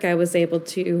more work, I was able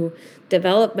to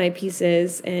develop my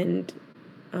pieces and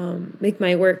make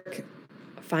my work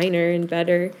finer and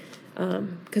better,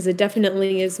 because it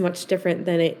definitely is much different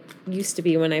than it used to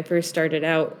be when I first started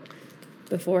out.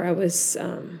 Before I was,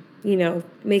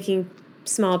 making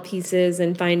small pieces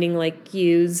and finding like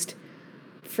used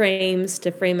frames to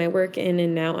frame my work in,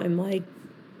 and now I'm like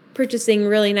purchasing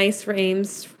really nice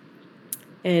frames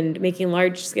and making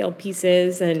large scale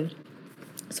pieces. And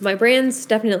so my brand's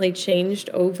definitely changed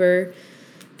over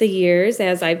the years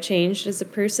as I've changed as a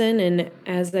person and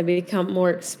as I become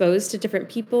more exposed to different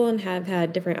people and have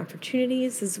had different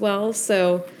opportunities as well.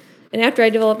 So, and after I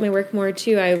developed my work more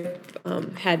too, I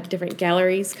had different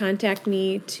galleries contact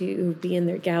me to be in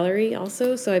their gallery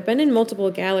also. So I've been in multiple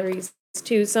galleries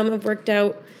too. Some have worked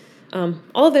out,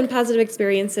 all of them positive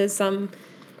experiences. Some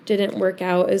didn't work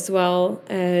out as well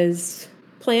as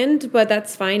planned, but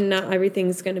that's fine. Not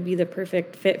everything's going to be the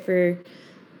perfect fit for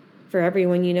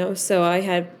everyone, So I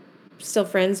had still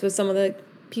friends with some of the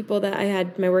people that I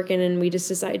had my work in, and we just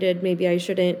decided maybe I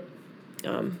shouldn't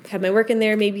have my work in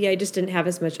there. Maybe I just didn't have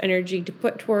as much energy to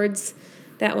put towards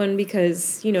that one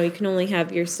because, you can only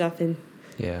have your stuff and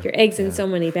Yeah. your eggs in Yeah. so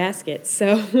many baskets.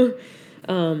 So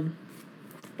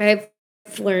I've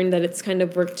learned that it's kind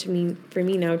of worked for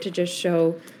me now to just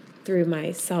show through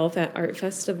myself at art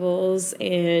festivals,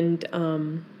 and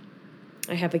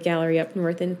I have a gallery up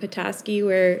north in Petoskey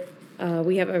where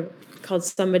we have called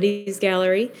Somebody's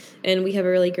Gallery, and we have a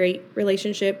really great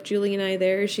relationship. Julie and I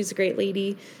there. She's a great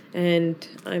lady, and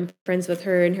I'm friends with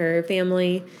her and her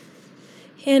family.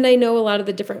 And I know a lot of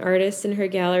the different artists in her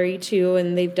gallery too,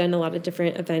 and they've done a lot of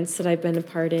different events that I've been a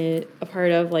part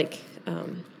of, like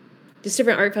just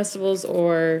different art festivals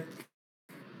or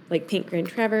like Paint Grand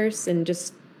Traverse, and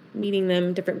just meeting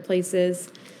them different places.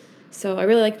 So I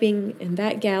really like being in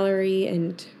that gallery,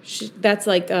 and that's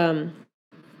like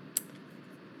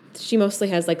she mostly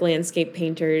has like landscape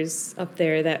painters up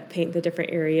there that paint the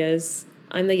different areas.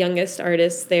 I'm the youngest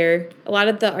artist there. A lot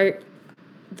of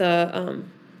the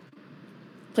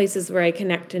places where I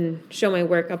connect and show my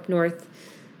work up north,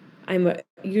 I'm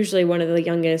usually one of the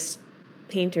youngest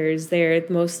painters there.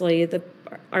 Mostly the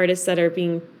artists that are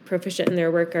being proficient in their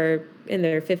work are in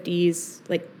their 50s,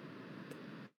 like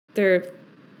they're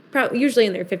usually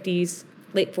in their 50s,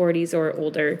 late 40s, or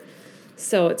older.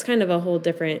 So it's kind of a whole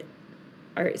different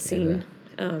art scene.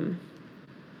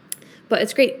 But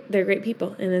it's great. They're great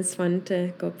people, and it's fun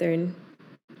to go up there and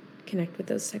connect with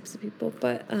those types of people.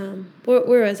 But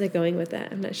where was I going with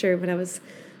that? I'm not sure what I was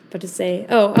about to say.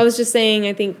 Oh, I was just saying,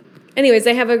 I think, anyways,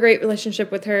 I have a great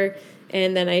relationship with her,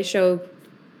 and then I show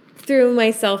through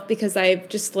myself because I've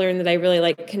just learned that I really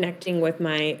like connecting with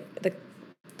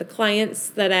the clients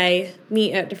that I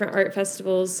meet at different art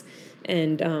festivals,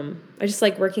 and I just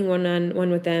like working one-on-one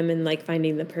with them and like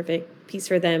finding the perfect piece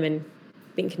for them and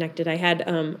being connected. I had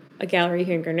a gallery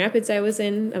here in Grand Rapids I was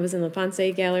in. I was in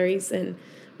LaFonse Galleries and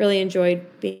really enjoyed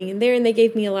being in there. And they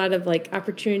gave me a lot of like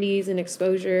opportunities and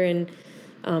exposure. And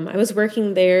I was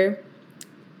working there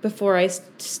before I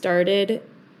started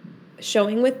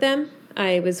showing with them.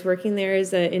 I was working there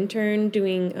as an intern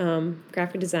doing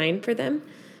graphic design for them.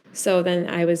 So then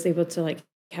I was able to like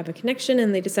have a connection,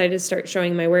 and they decided to start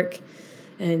showing my work.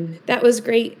 And that was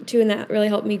great too, and that really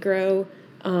helped me grow.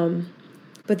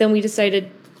 But then we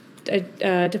decided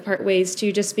to part ways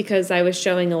too, just because I was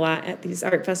showing a lot at these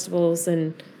art festivals,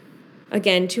 and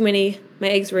again, my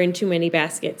eggs were in too many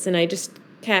baskets, and I just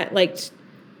liked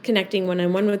connecting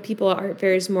one-on-one with people at art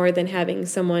fairs more than having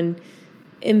someone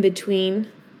in between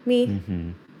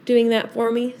me doing that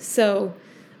for me. So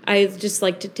I just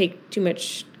like to take too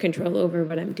much control over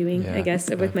what I'm doing, I guess,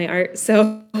 with my art.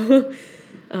 So,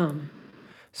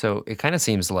 So it kind of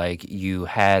seems like you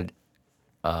had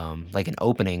like an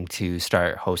opening to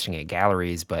start hosting at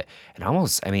galleries, but it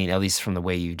almost, I mean, at least from the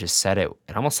way you just said it,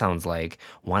 it almost sounds like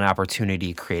one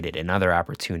opportunity created another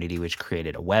opportunity, which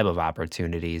created a web of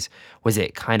opportunities. Was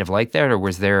it kind of like that, or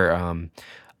was there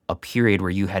a period where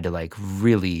you had to like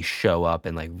really show up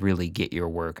and like really get your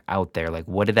work out there? Like,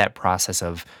 what did that process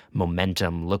of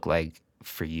momentum look like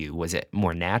for you? Was it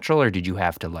more natural, or did you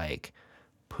have to like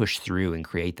push through and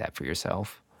create that for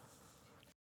yourself?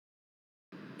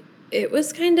 it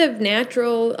was kind of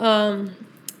natural.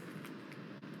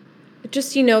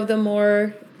 Just, the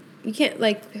more you can't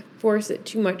like force it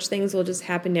too much, things will just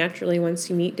happen naturally once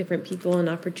you meet different people and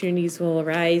opportunities will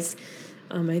arise.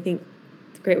 I think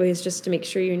the great way is just to make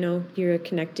sure you're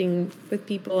connecting with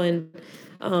people. And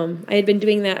I had been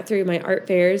doing that through my art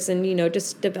fairs and,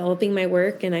 just developing my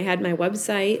work. And I had my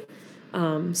website.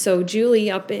 So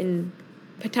Julie up in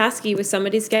Petoskey with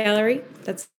Somebody's Gallery.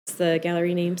 That's the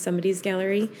gallery name, Somebody's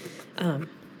Gallery.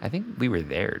 I think we were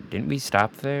there. Didn't we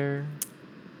stop there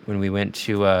when we went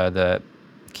to the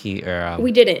key or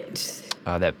We didn't.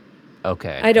 that?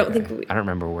 Okay. I don't Okay. think I don't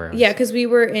remember where. Yeah, because we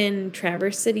were in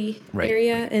Traverse City Right,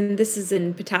 area, and this is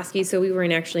in Petoskey, so we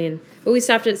weren't actually in. But we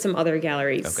stopped at some other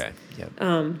galleries. Okay.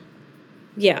 Yep.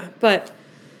 Yeah, but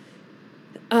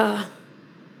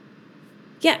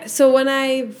yeah. So when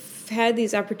I've had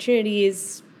these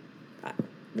opportunities,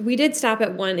 we did stop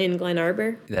at one in Glen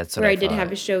Arbor. That's what where I I did have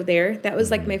thought. a show there. That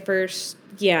was like my first.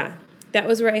 Yeah, that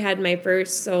was where I had my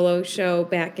first solo show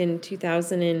back in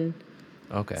 2016,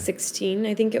 Okay.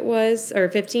 I think it was, or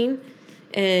 15.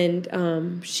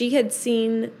 And she had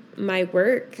seen my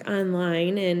work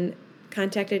online and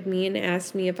contacted me and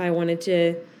asked me if I wanted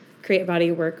to create body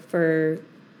of work for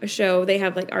a show. They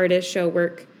have like artists show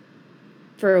work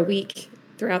for a week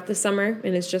throughout the summer,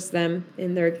 and it's just them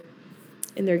in their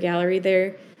gallery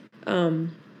there. So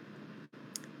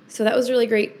that was a really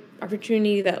great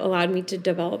opportunity that allowed me to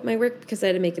develop my work because I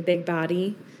had to make a big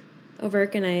body of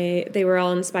work, and they were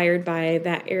all inspired by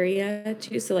that area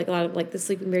too. So like a lot of like the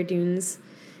Sleeping Bear Dunes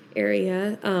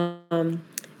area. And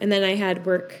then I had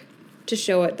work to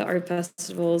show at the art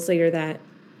festivals later that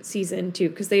season too,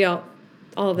 because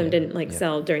all of them didn't like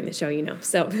sell during the show,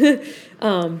 So,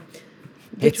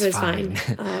 which It's was fine.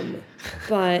 fine.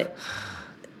 But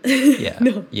Yeah.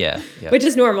 no, Yeah. which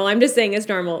is normal. I'm just saying it's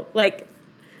normal. Like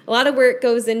a lot of work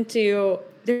goes into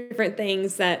different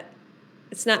things that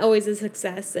it's not always a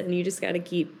success, and you just got to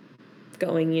keep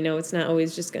going. It's not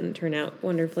always just going to turn out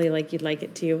wonderfully like you'd like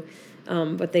it to,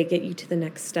 but they get you to the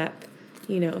next step.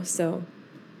 So,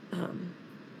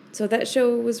 so that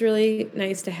show was really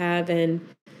nice to have, and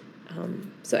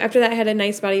so after that, I had a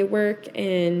nice body of work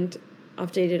and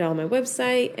updated all my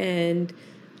website, and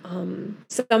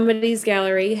Somebody's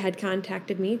Gallery had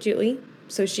contacted me, Julie.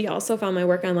 So she also found my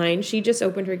work online. She just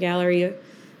opened her gallery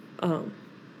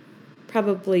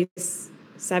probably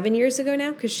 7 years ago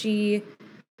now, because she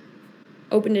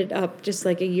opened it up just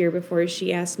like a year before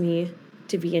she asked me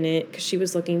to be in it, because she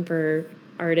was looking for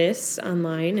artists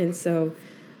online. And so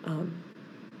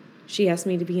she asked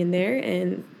me to be in there,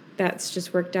 and that's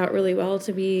just worked out really well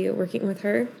to be working with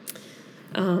her.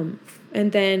 And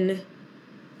then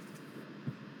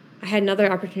I had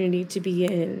another opportunity to be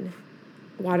in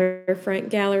Waterfront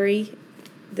Gallery.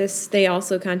 They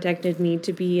also contacted me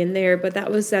to be in there, but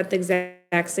that was at the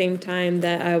exact same time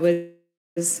that I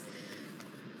was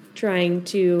trying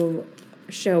to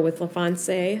show with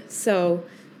LaFonse. So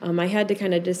I had to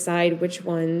kind of decide which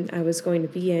one I was going to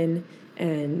be in,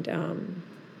 and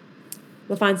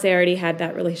LaFonse already had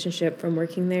that relationship from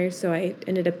working there, so I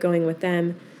ended up going with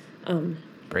them.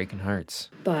 Breaking hearts.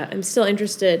 But I'm still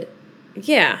interested.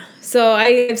 Yeah. So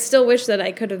I still wish that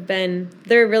I could have been.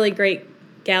 They're a really great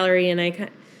gallery, and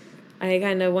I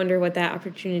kind of wonder what that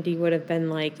opportunity would have been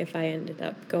like if I ended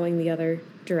up going the other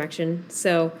direction.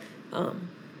 So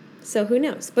who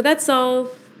knows? But that's all.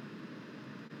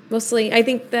 Mostly, I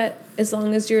think that as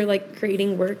long as you're like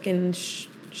creating work and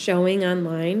showing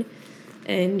online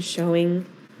and showing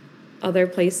other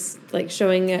place, like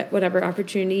showing at whatever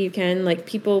opportunity you can, like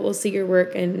people will see your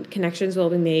work and connections will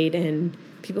be made and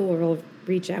people will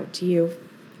reach out to you.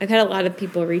 I've had a lot of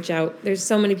people reach out. There's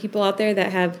so many people out there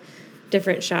that have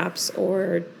different shops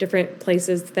or different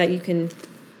places that you can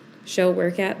show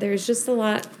work at. There's just a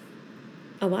lot.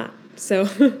 So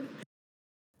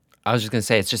I was just gonna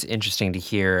say it's just interesting to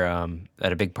hear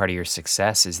that a big part of your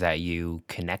success is that you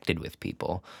connected with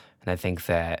people, and I think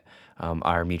that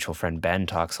our mutual friend Ben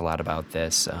talks a lot about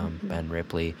this. Ben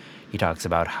Ripley, he talks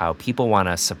about how people want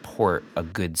to support a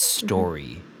good Mhm.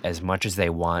 story as much as they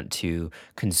want to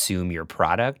consume your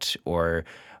product or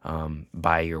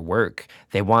buy your work.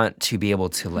 They want to be able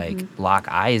to like Mhm. lock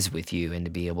eyes with you and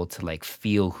to be able to like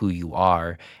feel who you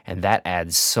are, and that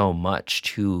adds so much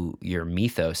to your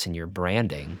mythos and your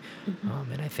branding.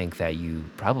 Mhm. And I think that you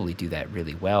probably do that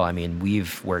really well. I mean,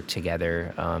 we've worked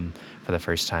together for the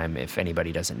first time. If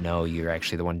anybody doesn't know, you're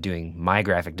actually the one doing my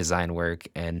graphic design work.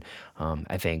 And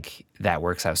I think that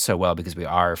works out so well because we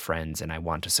are friends and I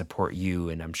want to support you.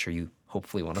 And I'm sure you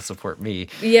hopefully want to support me.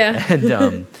 Yeah.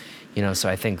 And, so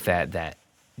I think that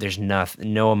there's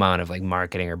no amount of like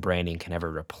marketing or branding can ever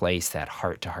replace that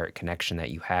heart to heart connection that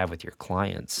you have with your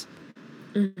clients.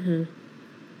 Mhm.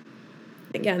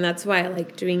 Yeah, and that's why I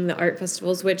like doing the art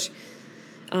festivals, which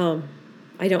um,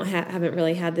 I don't haven't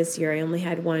really had this year. I only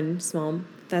had one small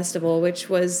festival, which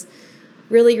was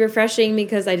really refreshing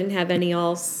because I didn't have any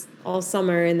all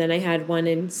summer, and then I had one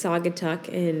in Saugatuck,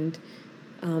 and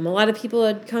a lot of people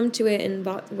had come to it and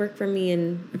bought work from me,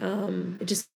 and it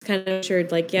just kind of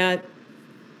assured, like, yeah,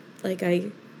 like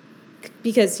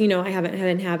because I haven't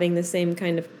been having the same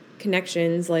kind of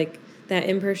connections, like that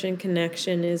in-person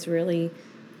connection is really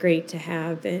great to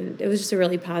have, and it was just a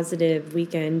really positive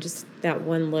weekend, just that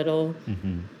one little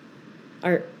Hmm.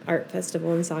 art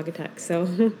festival in Saugatuck. So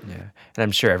Yeah. And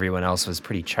I'm sure everyone else was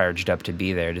pretty charged up to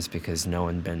be there just because no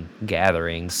one been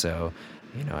gathering. So,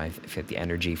 I think the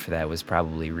energy for that was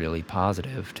probably really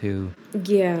positive too.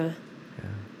 yeah, Yeah.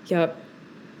 yep.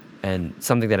 And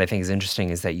something that I think is interesting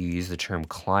is that you use the term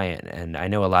client. And I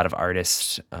know a lot of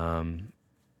artists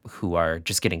who are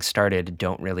just getting started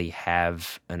don't really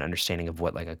have an understanding of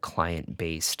what like a client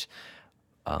based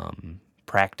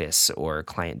practice or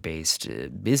client based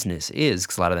business is.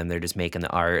 Because a lot of them, they're just making the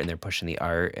art and they're pushing the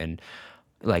art and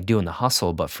like doing the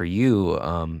hustle. But for you,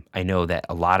 I know that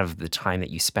a lot of the time that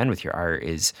you spend with your art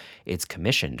is it's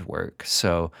commissioned work.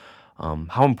 So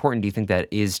how important do you think that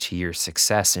is to your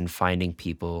success in finding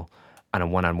people on a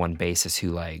one-on-one basis who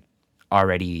like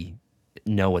already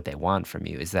know what they want from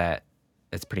you?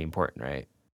 That's pretty important, right?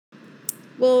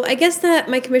 Well, I guess that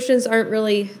my commissions aren't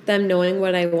really them knowing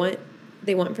what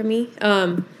they want from me.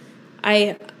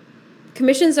 I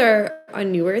Commissions are a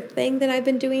newer thing that I've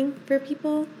been doing for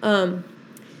people.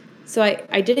 So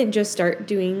I didn't just start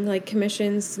doing like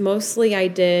commissions.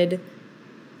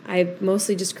 I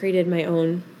mostly just created my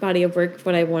own body of work,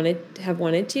 what I wanted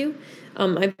to.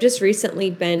 I've just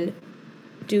recently been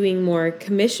doing more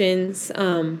commissions.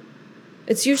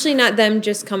 It's usually not them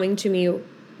just coming to me.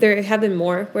 There have been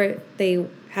more where they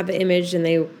have an image and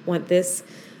they want this,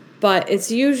 but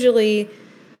it's usually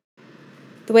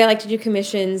the way I like to do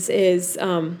commissions is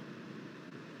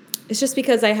it's just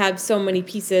because I have so many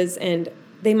pieces and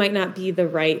they might not be the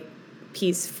right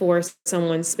piece for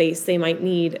someone's space. They might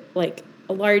need like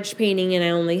a large painting and I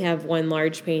only have one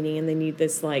large painting and they need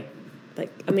this like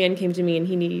a man came to me and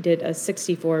he needed a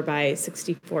 64 by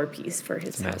 64 piece for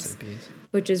It's his a house, massive piece.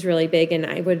 which is really big and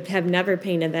I would have never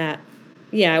painted that.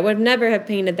 Yeah, I would never have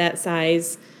painted that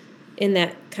size in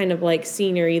that kind of like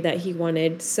scenery that he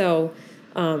wanted. So,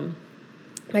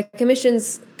 my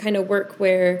commissions kind of work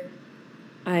where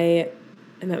I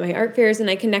am at my art fairs and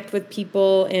I connect with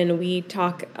people and we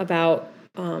talk about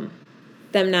them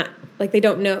not like they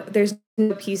don't know there's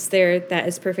no piece there that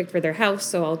is perfect for their house.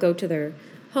 So I'll go to their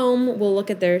home, we'll look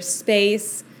at their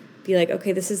space, be like,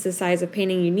 okay, this is the size of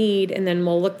painting you need, and then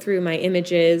we'll look through my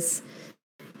images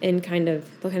and they'll kind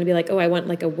of be like, oh, I want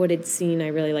like a wooded scene. I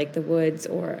really like the woods,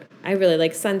 or I really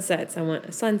like sunsets. I want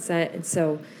a sunset. And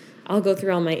so I'll go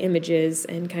through all my images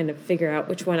and kind of figure out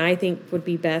which one I think would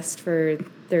be best for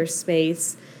their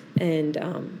space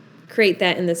and create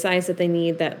that in the size that they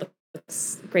need that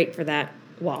looks great for that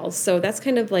wall. So that's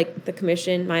kind of like the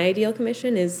commission. My ideal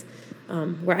commission is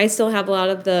where I still have a lot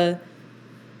of the,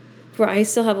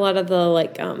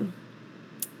 like,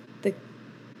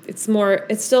 the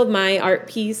it's still my art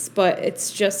piece, but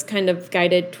it's just kind of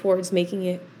guided towards making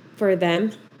it for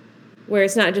them, where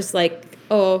it's not just like,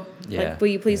 oh, Yeah. like, will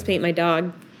you please paint my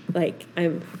dog? Like,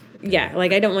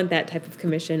 like I don't want that type of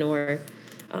commission. Or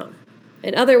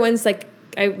and other ones, like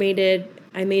I made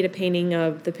a painting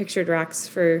of the pictured rocks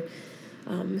for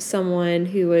someone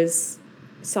who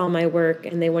saw my work,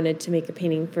 and they wanted to make a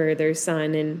painting for their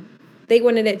son, and they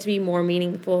wanted it to be more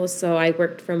meaningful, so I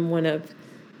worked from one of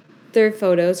their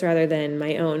photos rather than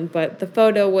my own. But the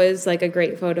photo was like a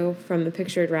great photo from the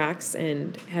pictured rocks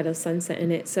and had a sunset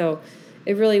in it, so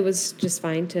it really was just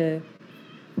fine to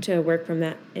work from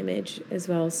that image as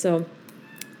well. So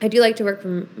I do like to work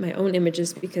from my own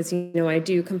images because, I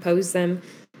do compose them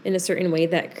in a certain way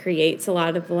that creates a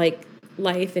lot of like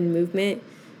life and movement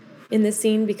in the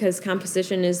scene, because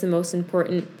composition is the most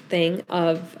important thing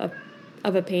of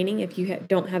a painting. If you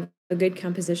don't have a good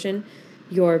composition,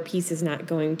 your piece is not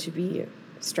going to be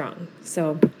strong.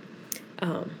 So,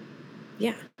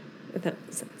 yeah, if that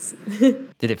makes sense.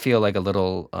 Did it feel like a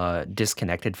little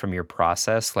disconnected from your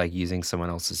process, like using someone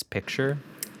else's picture?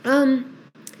 Um,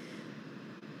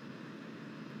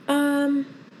 um,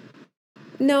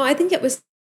 no, I think it's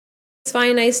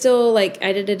fine. I still like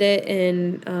edited it,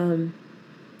 and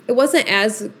it wasn't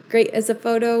as great as a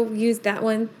photo. Used that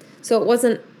one, so it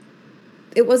wasn't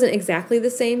exactly the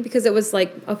same because it was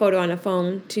like a photo on a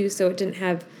phone too, so it didn't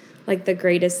have like the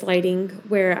greatest lighting,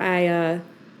 where I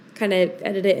kind of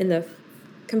edited it in the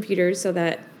computer so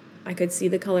that I could see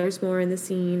the colors more in the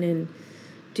scene and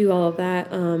do all of that.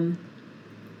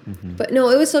 But no,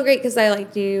 it was so great because I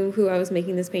like knew who I was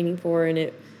making this painting for,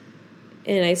 and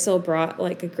I still brought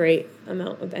like a great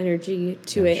amount of energy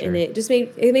to Yeah, it, and sure.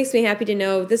 it makes me happy to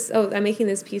know this. Oh, I'm making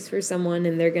this piece for someone,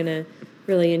 and they're gonna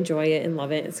really enjoy it and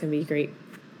love it. It's gonna be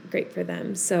great for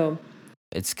them. So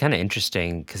It's kind of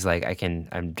interesting because, like,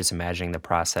 I'm just imagining the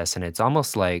process, and it's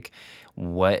almost like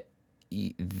what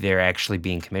they're actually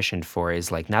being commissioned for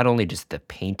is like not only just the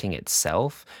painting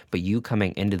itself, but you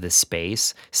coming into the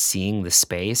space, seeing the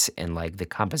space, and like the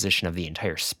composition of the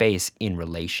entire space in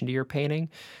relation to your painting.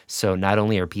 So not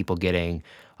only are people getting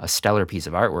a stellar piece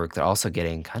of artwork, they're also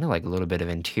getting kind of like a little bit of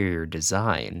interior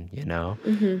design, you know?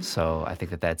 hmm So I think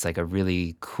that that's like a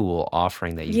really cool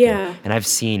offering that you can, yeah, and I've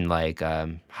seen like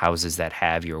houses that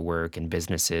have your work and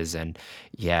businesses, and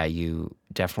yeah, you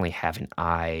definitely have an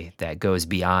eye that goes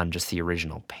beyond just the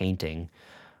original painting.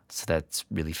 So that's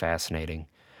really fascinating.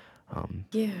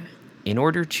 yeah. In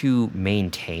order to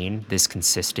maintain this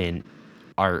consistent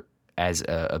art as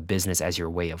a business, as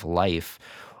your way of life,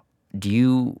 do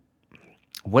you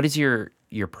what is your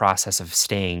process of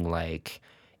staying like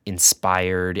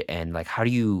inspired, and like how do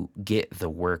you get the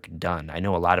work done? I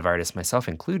know a lot of artists, myself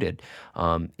included,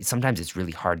 sometimes it's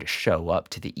really hard to show up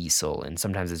to the easel, and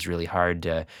sometimes it's really hard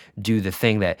to do the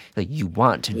thing that like you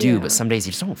want to do, but Yeah. some days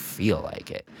you just don't feel like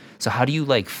it. So how do you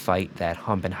like fight that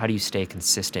hump, and how do you stay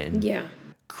consistent and Yeah.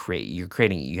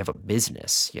 you have a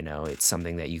business, it's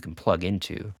something that you can plug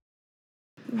into.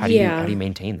 How do you Yeah.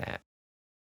 maintain that?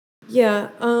 Yeah.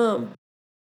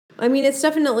 I mean, it's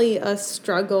definitely a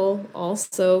struggle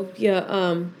also.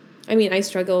 Yeah. I mean, I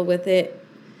struggle with it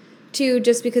too,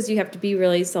 just because you have to be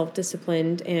really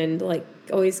self-disciplined and like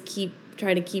always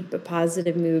try to keep a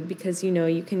positive mood, because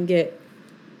you can get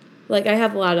like I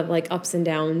have a lot of like ups and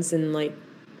downs, and like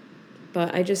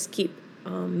but I just keep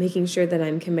making sure that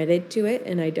I'm committed to it,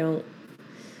 and I don't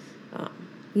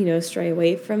stray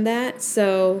away from that.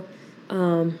 So,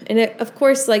 of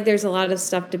course, like there's a lot of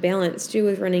stuff to balance too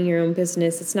with running your own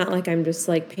business. It's not like I'm just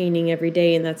like painting every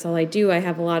day and that's all I do. I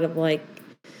have a lot of like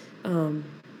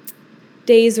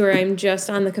days where I'm just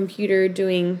on the computer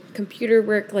doing computer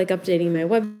work, like updating my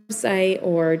website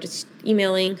or just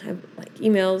emailing. I have like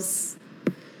emails,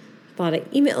 a lot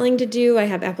of emailing to do. I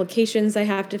have applications I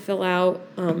have to fill out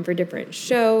for different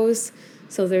shows.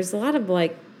 So there's a lot of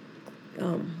like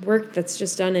work that's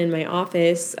just done in my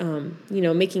office,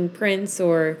 making prints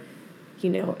or,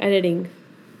 editing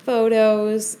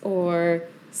photos or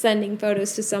sending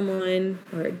photos to someone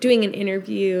or doing an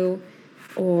interview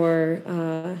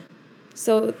or,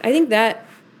 so I think that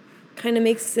kind of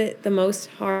makes it the most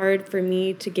hard for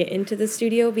me to get into the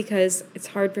studio, because it's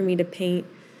hard for me to paint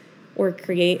or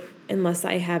create unless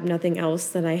I have nothing else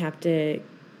that I have to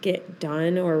get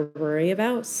done or worry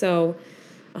about. So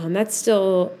that's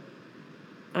still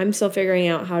I'm still figuring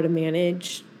out how to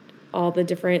manage all the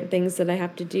different things that I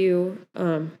have to do.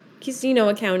 Because,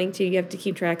 accounting too, you have to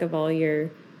keep track of all your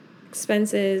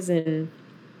expenses and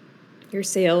your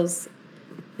sales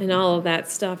and all of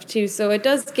that stuff too. So it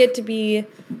does get to be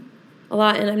a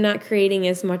lot, and I'm not creating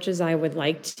as much as I would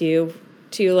like to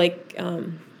like,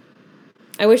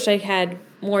 I wish I had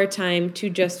more time to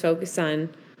just focus on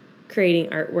creating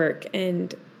artwork.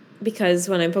 And because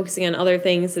when I'm focusing on other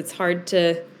things, it's hard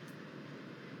to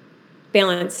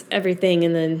balance everything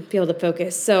and then be able to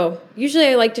focus. So usually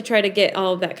I like to try to get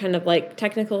all of that kind of like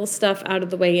technical stuff out of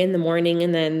the way in the morning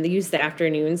and then use the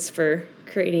afternoons for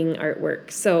creating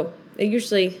artwork. So it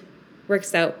usually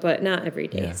works out, but not every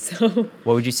day. Yeah. So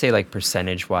What would you say, like,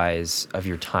 percentage wise of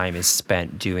your time is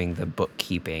spent doing the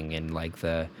bookkeeping and like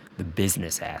the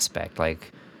business aspect?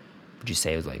 Like, would you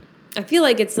say it was like, I feel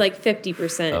like it's like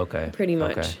 50%, okay, pretty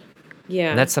okay. much. And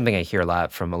Yeah. that's something I hear a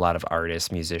lot from a lot of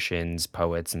artists, musicians,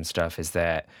 poets, and stuff is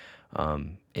that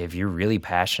if you're really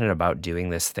passionate about doing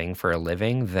this thing for a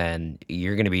living, then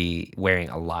you're going to be wearing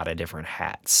a lot of different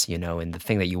hats, you know, and the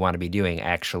thing that you want to be doing,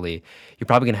 actually, you're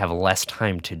probably going to have less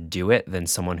time to do it than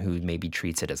someone who maybe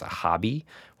treats it as a hobby,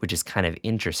 which is kind of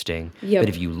interesting. But Yep.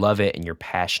 if you love it and you're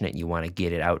passionate and you want to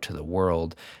get it out to the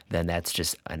world, then that's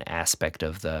just an aspect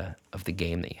of the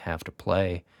game that you have to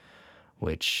play,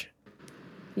 which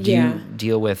do you Yeah.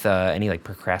 deal with any like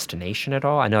procrastination at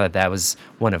all? I know that that was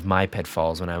one of my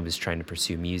pitfalls when I was trying to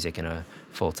pursue music in a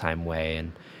full-time way.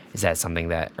 And is that something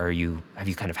that, or have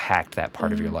you kind of hacked that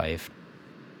part of your life?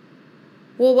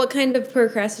 Well, what kind of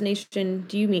procrastination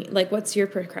do you mean? Like, what's your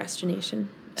procrastination,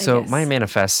 I So mine guess?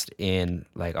 manifests in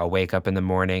like I'll wake up in the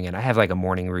morning and I have like a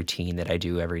morning routine that I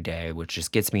do every day, which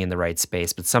just gets me in the right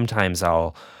space. But sometimes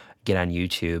I'll get on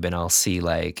YouTube and I'll see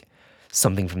like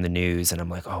something from the news and I'm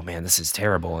like, oh man, this is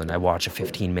terrible. And I watch a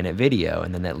 15-minute video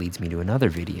and then that leads me to another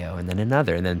video and then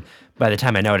another. And then by the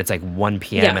time I know it, it's like 1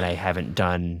 p.m. Yeah. and I haven't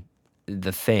done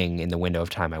the thing in the window of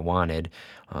time I wanted.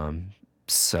 Um,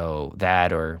 so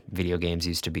that or video games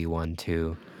used to be one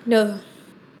too. No.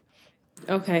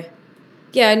 Okay.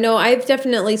 Yeah, no, I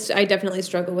definitely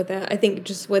struggle with that. I think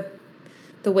just with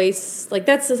the ways, like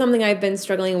that's something I've been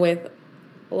struggling with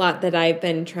a lot that I've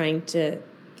been trying to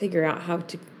figure out how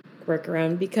to work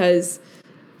around because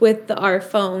with our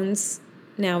phones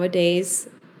nowadays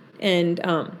and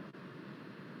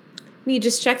me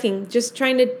just trying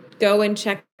to go and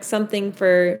check something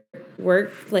for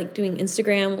work, like doing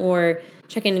Instagram or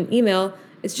checking an email,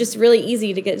 it's just really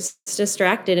easy to get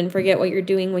distracted and forget what you're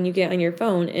doing when you get on your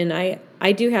phone. And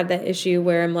I do have that issue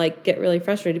where I'm like, get really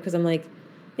frustrated because I'm like,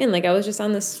 man, like I was just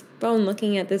on this phone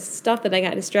looking at this stuff that I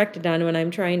got distracted on when I'm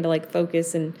trying to like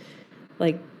focus and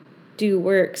like do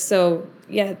work. So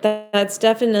yeah, that's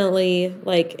definitely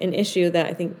like an issue that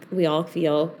I think we all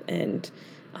feel. And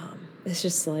it's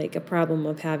just like a problem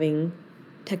of having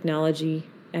technology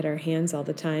at our hands all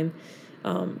the time.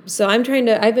 So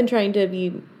I've been trying to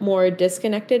be more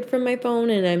disconnected from my phone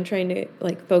and I'm trying to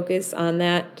like focus on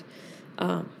that.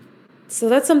 So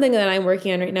that's something that I'm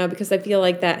working on right now because I feel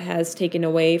like that has taken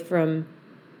away from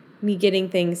me getting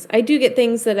things. I do get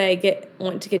things that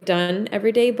want to get done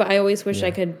every day, but I always wish I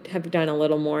Yeah. could have done a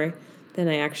little more than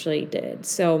I actually did.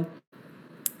 So,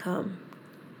 um,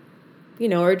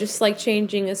 or just like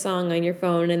changing a song on your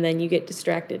phone and then you get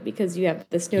distracted because you have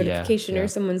this Yeah. notification or Yeah.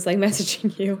 someone's like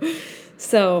messaging you.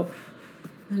 So,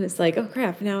 and it's like, oh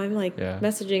crap, now I'm like Yeah.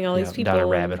 messaging all Yeah. these Down a people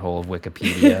rabbit and hole of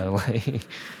Wikipedia. Like,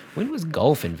 when was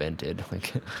golf invented?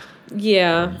 Like,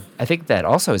 yeah, I think that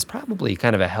also is probably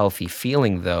kind of a healthy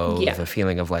feeling, though, yeah, the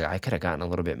feeling of like, I could have gotten a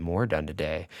little bit more done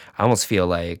today. I almost feel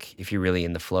like if you're really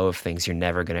in the flow of things, you're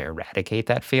never going to eradicate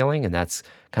that feeling. And that's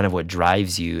kind of what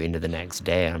drives you into the next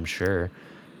day, I'm sure,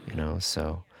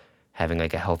 so having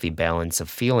like a healthy balance of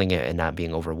feeling it and not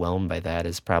being overwhelmed by that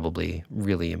is probably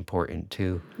really important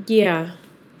too. yeah,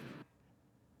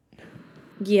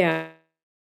 yeah.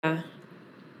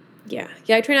 Yeah.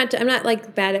 I try not to. I'm not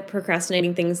like bad at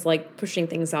procrastinating things, like pushing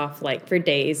things off, like for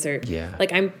days or Yeah.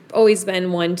 like I'm always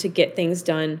been one to get things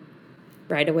done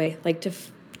right away. Like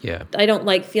Yeah. I don't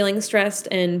like feeling stressed,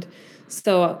 and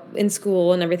so in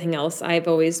school and everything else, I've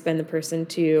always been the person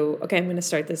to okay, I'm going to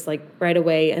start this like right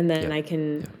away, and then Yep. I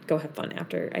can go have fun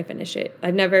after I finish it.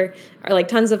 I've never, or like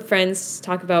tons of friends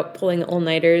talk about pulling all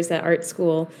nighters at art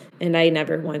school, and I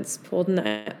never once pulled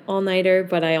an all nighter,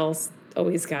 but I also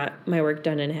always got my work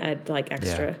done and had like Yeah.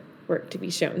 extra work to be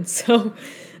shown. So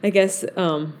I guess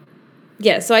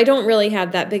yeah, so I don't really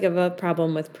have that big of a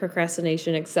problem with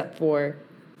procrastination except for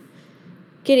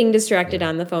getting distracted Yeah.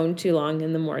 on the phone too long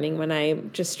in the morning when I'm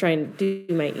just trying to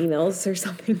do my emails or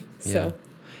something. Yeah. So,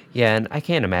 Yeah, and I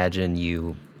can't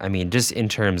imagine I mean, just in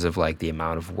terms of like the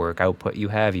amount of work output you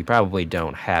have, you probably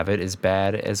don't have it as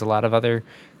bad as a lot of other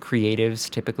creatives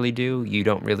typically do. You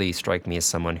don't really strike me as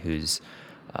someone who's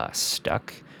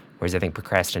stuck, whereas I think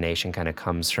procrastination kind of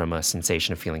comes from a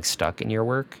sensation of feeling stuck in your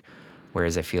work.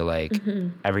 Whereas I feel like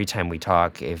every time we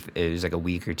talk, if it was like a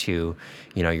week or two,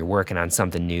 you're working on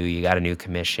something new, you got a new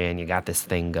commission, you got this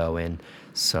thing going.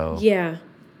 So Yeah.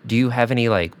 do you have any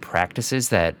like practices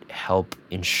that help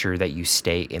ensure that you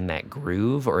stay in that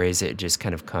groove, or is it just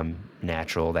kind of come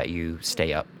natural that you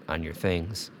stay up on your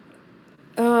things?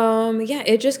 Yeah,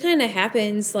 it just kind of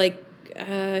happens. Like,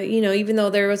 even though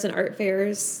there was an art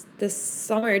fairs this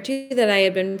summer too that I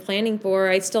had been planning for,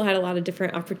 I still had a lot of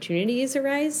different opportunities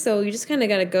arise. So you just kind of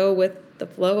got to go with the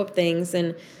flow of things.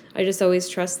 And I just always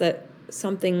trust that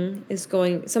some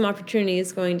opportunity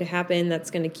is going to happen that's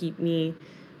going to keep me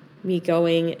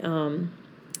going.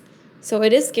 So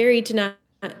it is scary to not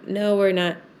know or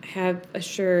not have a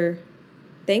sure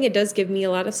thing. It does give me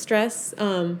a lot of stress.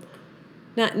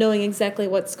 Not knowing exactly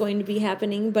what's going to be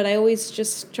happening, but I always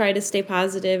just try to stay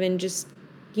positive and just,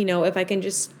 if I can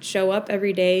just show up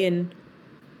every day and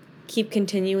keep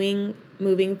continuing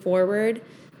moving forward,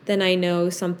 then I know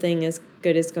something as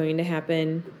good is going to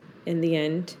happen in the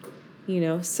end,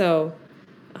 So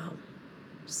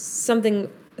something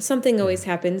something Yeah. always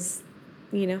happens,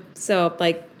 So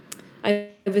like I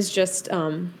was just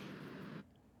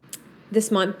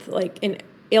this month, like an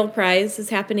Ale Prize is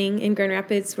happening in Grand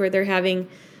Rapids where they're having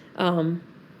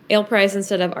Ale Prize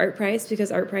instead of Art Prize because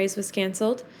Art Prize was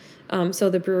canceled. So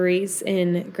the breweries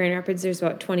in Grand Rapids, there's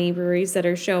about 20 breweries that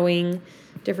are showing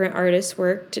different artists'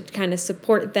 work to kind of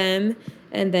support them,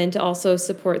 and then to also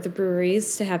support the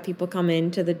breweries to have people come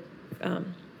into the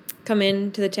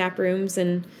tap rooms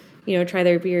and try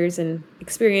their beers and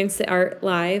experience the art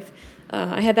live.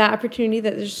 I had that opportunity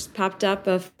that just popped up.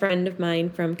 A friend of mine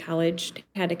from college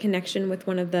had a connection with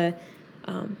one of the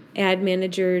ad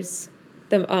managers,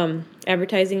 the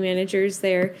advertising managers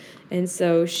there, and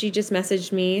so she just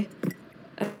messaged me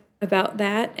about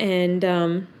that,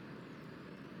 and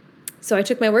so I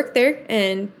took my work there,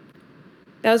 and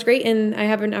that was great. And I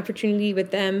have an opportunity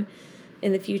with them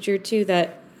in the future too.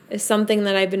 That is something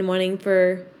that I've been wanting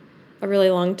for a really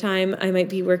long time. I might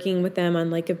be working with them on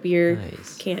like a beer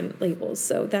Nice. can labels.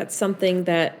 So that's something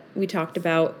that we talked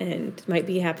about and might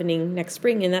be happening next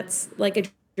spring. And that's like a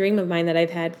dream of mine that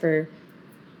I've had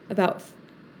about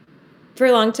for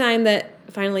a long time that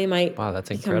finally might Wow, that's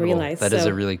become incredible. realized. That is a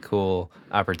So really cool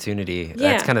opportunity. That's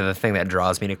yeah, kind of the thing that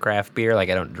draws me to craft beer. Like,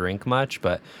 I don't drink much,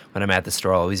 but when I'm at the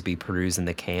store, I'll always be perusing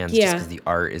the cans just yeah, because the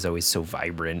art is always so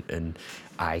vibrant and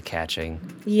eye-catching.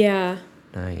 yeah,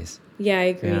 Nice. yeah,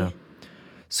 I Yeah. agree.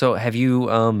 So have you,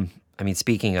 I mean,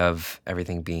 speaking of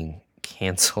everything being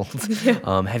canceled,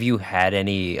 Yeah. have you had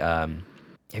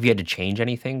have you had to change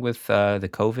anything with the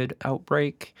COVID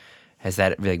outbreak? Has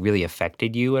that really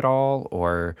affected you at all,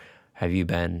 or have you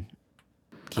been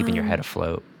keeping your head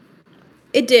afloat?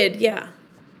 It did, yeah.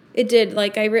 It did.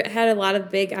 Like had a lot of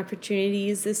big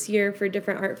opportunities this year for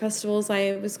different art festivals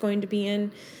I was going to be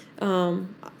in.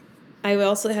 Um, I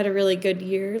also had a really good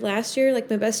year last year, like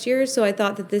my best year. So I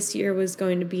thought that this year was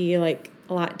going to be like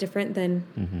a lot different than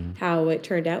Hmm. how it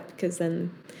turned out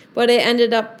but it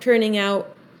ended up turning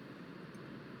out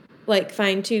like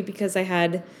fine too because I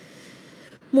had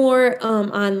more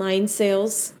online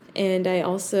sales and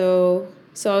so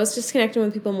I was just connecting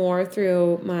with people more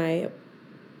through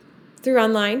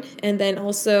online, and then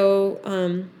also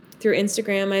through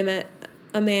Instagram, I met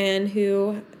a man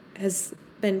who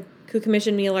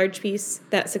commissioned me a large piece,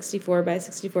 that 64 by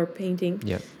 64 painting,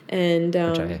 Yep. and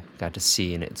Which I got to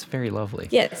see, and it's very lovely.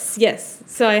 yes.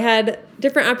 So I had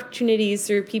different opportunities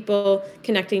through people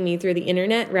connecting me through the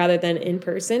internet rather than in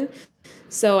person.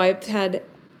 So I've had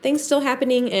things still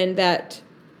happening, and that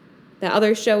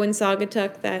other show in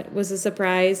Saugatuck that was a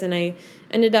surprise, and I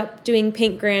ended up doing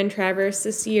Paint Grand Traverse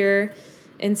this year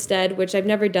instead, which I've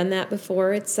never done that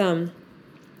before. It's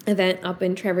event up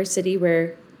in Traverse City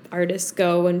where artists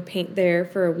go and paint there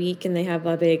for a week, and they have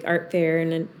a big art fair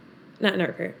and not an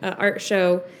art fair, art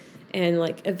show and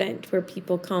like event where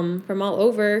people come from all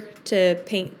over to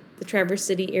paint the Traverse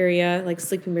City area, like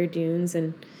Sleeping Bear Dunes,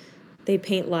 and they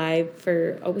paint live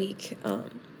for a week.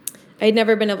 I'd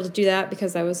never been able to do that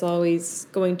because I was always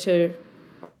going to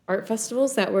art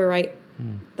festivals that were right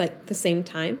like the same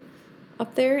time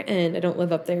up there, and I don't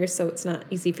live up there, so it's not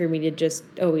easy for me to just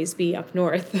always be up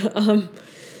north.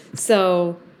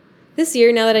 So this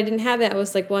year, now that I didn't have it, I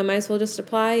was like, well, I might as well just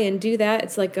apply and do that.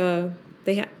 It's like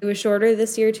it was shorter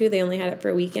this year too. They only had it for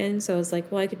a weekend, so I was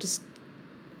like, well, I could just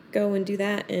go and do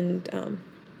that, and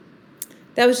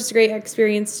that was just a great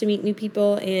experience to meet new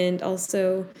people and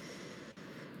also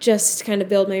just kind of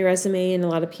build my resume. And a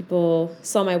lot of people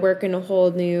saw my work in a whole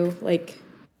new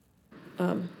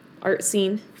art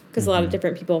scene because a lot of Hmm.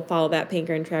 different people follow that Paint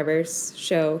Grand Traverse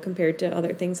show compared to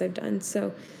other things I've done.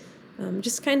 So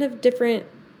just kind of different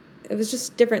it was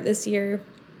just different this year.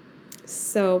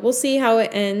 So we'll see how it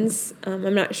ends.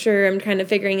 I'm not sure. I'm kind of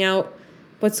figuring out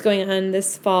what's going on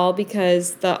this fall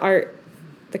because the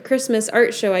Christmas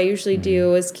art show I usually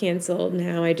do is canceled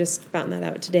now. I just found that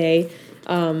out today.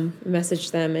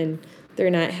 Messaged them and they're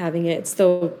not having it. It's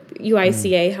the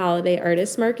UICA Holiday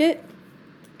Artist Market,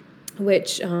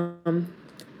 which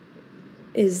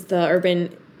is the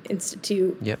Urban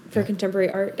Institute for Contemporary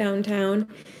Art downtown.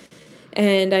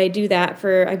 And I've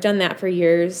done that for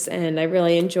years, and I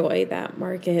really enjoy that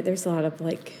market. There's a lot of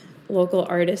like local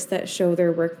artists that show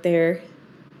their work there.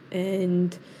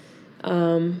 And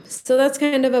so that's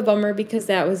kind of a bummer because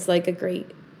that was like a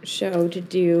great show to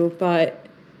do. But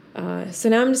so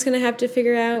now I'm just going to have to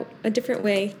figure out a different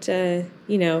way to,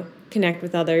 connect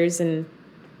with others and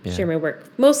share my work.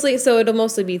 So it'll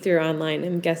mostly be through online,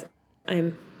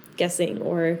 I'm guessing,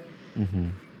 or... Mm-hmm.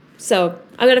 So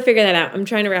I'm going to figure that out. I'm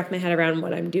trying to wrap my head around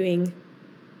what I'm doing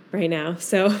right now.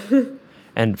 So,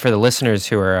 and for the listeners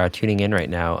who are tuning in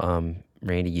right now,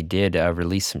 Randy, you did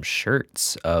release some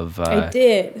shirts of... I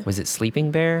did. Was it Sleeping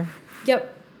Bear?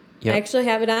 Yep. I actually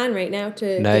have it on right now.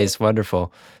 Nice,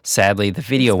 wonderful. Sadly, the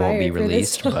video won't be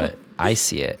released, but I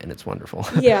see it, and it's wonderful.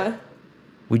 Yeah.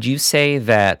 Would you say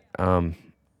that... and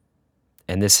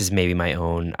this is maybe my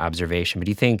own observation, but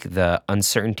do you think the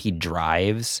uncertainty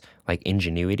drives like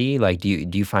ingenuity? Like, do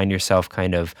you find yourself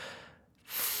kind of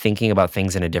thinking about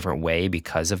things in a different way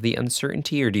because of the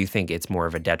uncertainty, or do you think it's more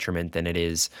of a detriment than it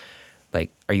is?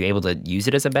 Like, are you able to use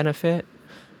it as a benefit?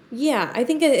 Yeah, I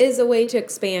think it is a way to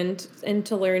expand and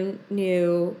to learn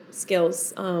new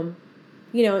skills.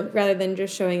 Rather than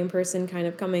just showing in person, kind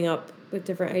of coming up with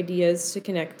different ideas to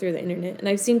connect through the internet. And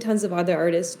I've seen tons of other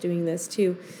artists doing this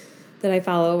too, that I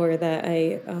follow or that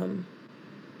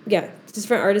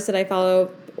different artists that I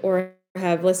follow or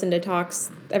have listened to talks.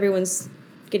 Everyone's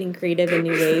getting creative in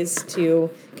new ways to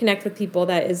connect with people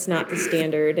that is not the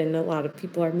standard, and a lot of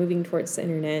people are moving towards the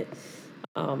internet.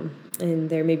 And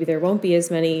there won't be as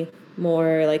many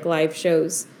more like live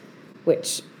shows,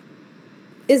 which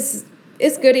is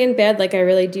good and bad. Like, I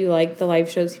really do like the live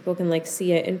shows. People can like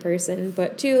see it in person,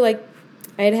 but too, like,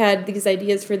 I had these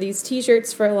ideas for these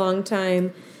t-shirts for a long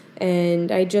time,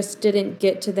 and I just didn't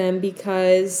get to them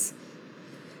because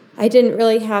I didn't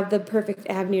really have the perfect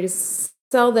avenue to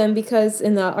sell them, because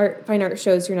in the fine art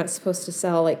shows, you're not supposed to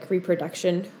sell like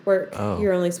reproduction work. Oh.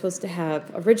 You're only supposed to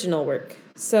have original work.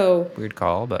 So weird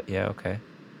call, but yeah, okay.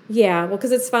 Yeah, well,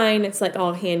 because it's fine. It's like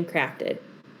all handcrafted.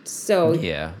 So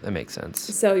yeah, that makes sense.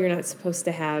 So you're not supposed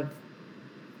to have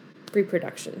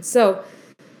reproduction. So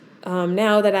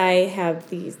now that I have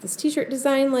this t-shirt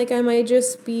design, like, I might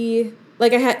just be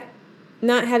like,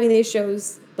 not having these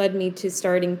shows led me to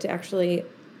starting to actually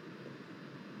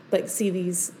like see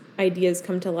these ideas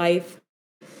come to life.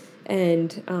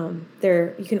 And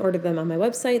you can order them on my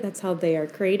website. That's how they are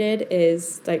created,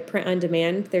 is like print on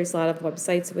demand. There's a lot of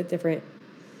websites with different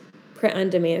print on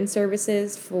demand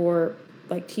services for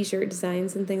like t-shirt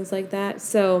designs and things like that.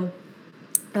 So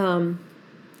I'm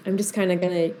just kind of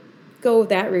going to go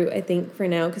that route, I think, for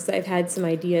now, because I've had some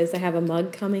ideas. I have a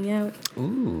mug coming out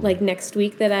like next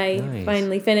week that I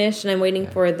finally finished, and I'm waiting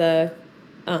for the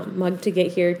mug to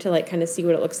get here to like kind of see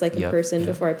what it looks like in person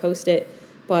before I post it.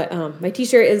 But my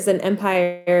t-shirt is an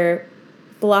Empire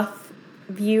Bluff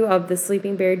view of the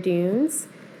Sleeping Bear Dunes.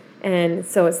 And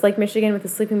so it's Lake Michigan with the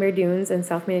Sleeping Bear Dunes and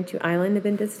South Manitou Island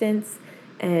in distance.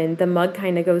 And the mug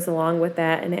kind of goes along with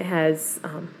that. And it has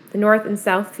the north and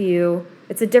south view.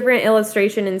 It's a different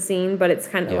illustration and scene, but it's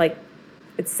kind of like,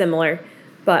 it's similar.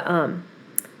 But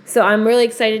so I'm really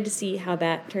excited to see how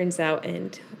that turns out.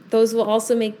 And those will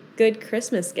also make good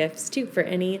Christmas gifts, too, for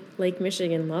any Lake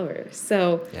Michigan lover.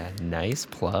 So yeah, nice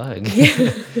plug.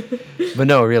 But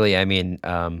no, really, I mean,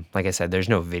 like I said, there's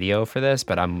no video for this,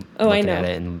 but I'm looking at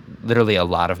it, and literally a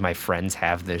lot of my friends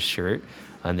have this shirt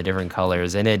on the different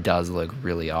colors, and it does look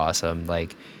really awesome.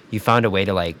 Like, you found a way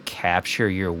to, like, capture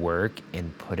your work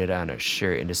and put it on a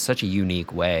shirt in just such a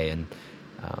unique way, and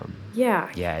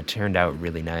it turned out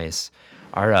really nice.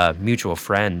 Our mutual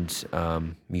friends,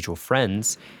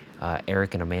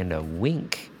 Eric and Amanda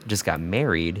Wink, just got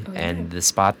married, and the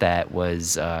spot that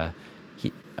was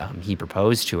he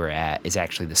proposed to her at is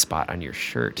actually the spot on your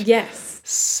shirt. Yes.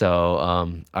 So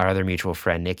our other mutual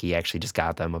friend Nikki actually just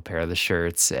got them a pair of the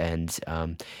shirts, and I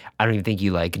don't even think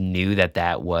you like knew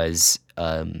that was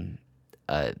a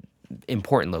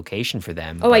important location for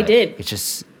them. Oh, I did. It's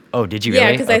just did you really?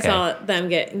 Yeah, because I saw them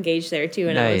get engaged there too,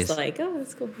 and I was like, oh,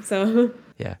 that's cool. So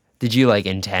yeah. Did you like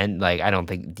intend, like, I don't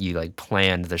think you like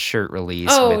planned the shirt release.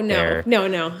 Oh, no.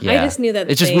 Yeah. I just knew that.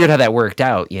 It's just weird how that worked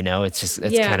out, you know? It's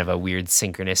kind of a weird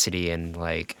synchronicity, and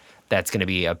like that's going to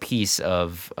be a piece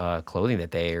of clothing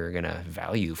that they are going to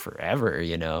value forever,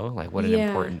 like what an Yeah.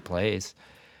 important place.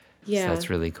 So Yeah. that's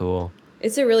really cool.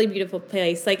 It's a really beautiful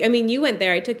place. Like, I mean, you went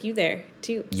there. I took you there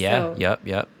too. Yeah, So yep.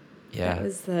 that Yeah.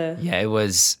 was the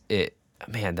Yeah,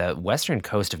 man, the western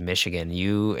coast of Michigan,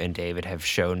 you and David have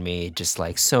shown me just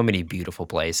like so many beautiful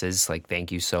places. Like,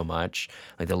 thank you so much.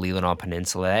 Like the Leelanau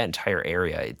Peninsula, that entire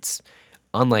area, it's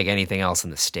unlike anything else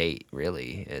in the state,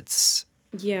 really.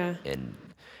 yeah. And,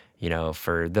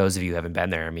 for those of you who haven't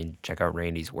been there, I mean, check out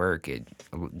Randy's work. You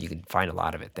can find a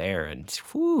lot of it there, and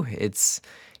whew, it's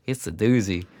a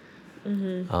doozy.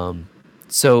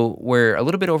 So we're a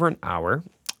little bit over an hour.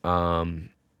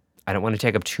 I don't want to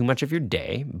take up too much of your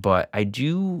day, but I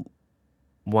do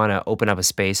want to open up a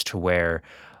space to where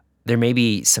there may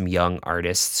be some young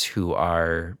artists who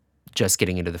are just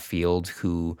getting into the field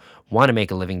who want to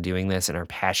make a living doing this and are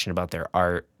passionate about their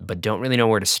art, but don't really know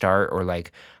where to start or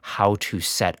like how to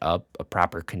set up a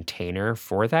proper container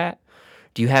for that.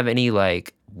 Do you have any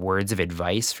like words of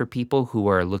advice for people who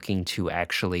are looking to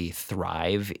actually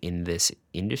thrive in this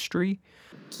industry?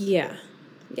 Yeah.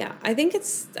 Yeah. I think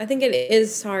it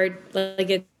is hard.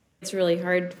 Like, it's really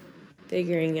hard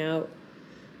figuring out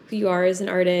who you are as an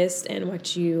artist and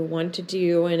what you want to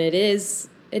do. And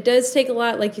it does take a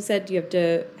lot. Like you said, you have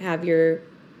to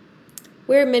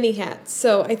wear many hats.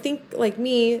 So I think, like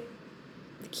me,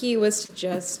 the key was to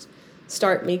just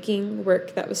start making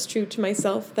work that was true to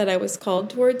myself, that I was called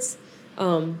towards.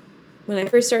 When I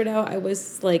first started out, I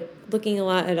was like looking a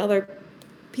lot at other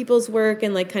people's work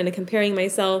and like kind of comparing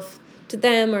myself to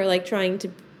them, or like trying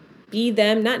to be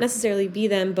them, not necessarily be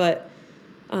them, but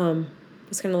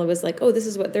was kind of was like, oh, this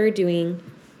is what they're doing,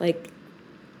 like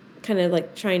kind of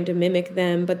like trying to mimic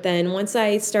them. But then once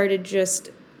I started just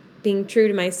being true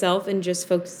to myself and just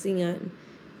focusing on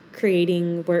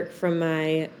creating work from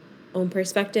my own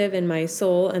perspective and my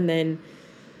soul, and then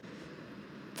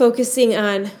focusing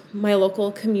on my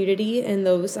local community and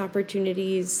those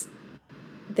opportunities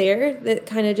there, that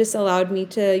kind of just allowed me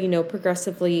to,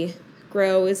 progressively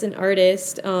grow as an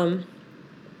artist,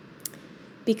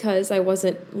 because I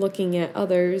wasn't looking at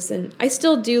others. And I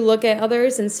still do look at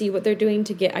others and see what they're doing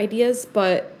to get ideas,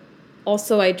 but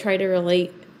also I try to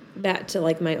relate that to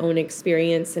like my own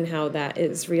experience and how that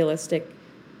is realistic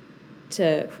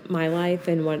to my life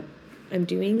and what I'm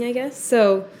doing, I guess.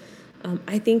 So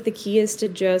I think the key is to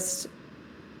just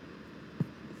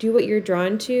do what you're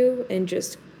drawn to and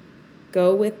just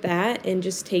go with that and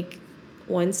just take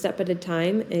one step at a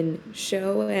time and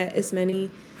show at as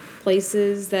many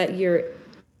places that you're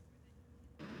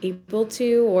able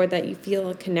to, or that you feel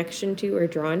a connection to or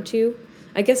drawn to.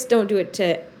 I guess don't do it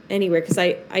to anywhere, because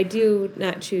I do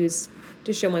not choose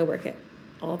to show my work at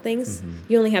all things. Mm-hmm.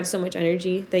 You only have so much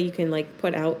energy that you can like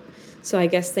put out. So I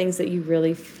guess things that you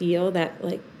really feel that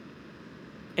like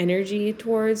energy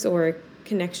towards or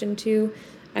connection to,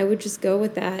 I would just go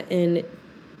with that. And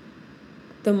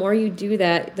the more you do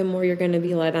that, the more you're going to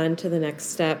be led on to the next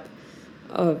step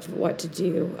of what to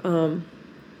do.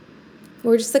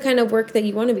 Or just the kind of work that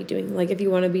you want to be doing. Like if you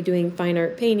want to be doing fine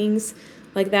art paintings,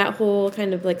 like that whole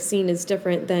kind of like scene is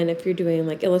different than if you're doing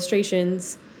like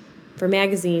illustrations for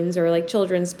magazines or like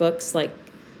children's books. Like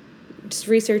just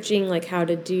researching like how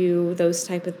to do those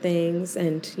type of things,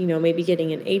 and maybe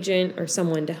getting an agent or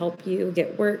someone to help you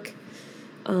get work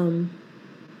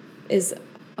is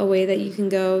a way that you can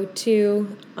go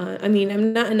to. I mean,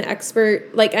 I'm not an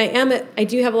expert. Like I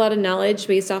do have a lot of knowledge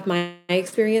based off my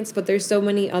experience, but there's so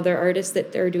many other artists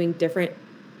that are doing different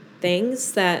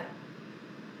things that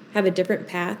have a different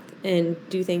path and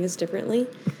do things differently.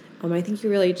 I think you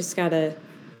really just gotta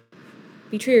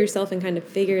be true to yourself and kind of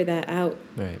figure that out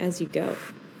Right. as you go.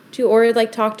 Or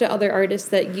like talk to other artists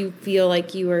that you feel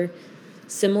like you are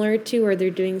similar to, or they're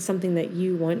doing something that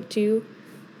you want to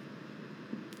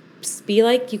be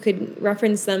like. You could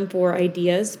reference them for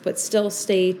ideas, but still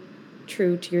stay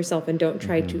true to yourself and don't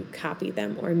try to copy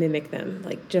them or mimic them.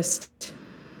 Like just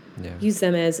Yeah. use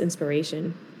them as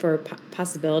inspiration for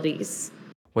possibilities.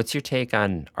 What's your take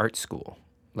on art school?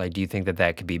 Like, do you think that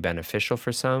that could be beneficial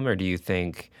for some, or do you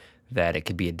think that it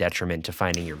could be a detriment to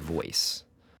finding your voice?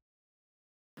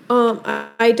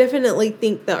 I definitely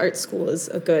think the art school is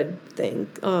a good thing.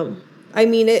 I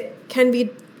mean, I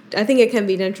think it can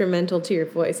be detrimental to your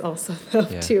voice also, though,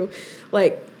 Yeah. too.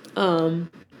 Like,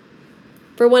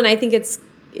 for one, I think it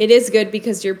is good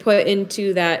because you're put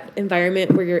into that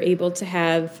environment where you're able to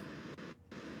have,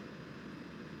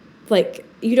 like,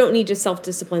 you don't need just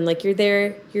self-discipline. Like, you're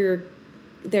there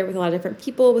with a lot of different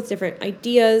people with different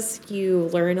ideas. You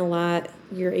learn a lot.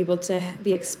 You're able to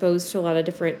be exposed to a lot of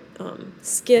different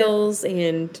skills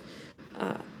and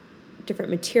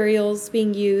different materials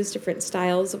being used, different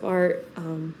styles of art.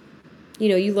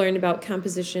 You learn about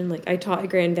composition. Like I taught at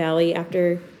Grand Valley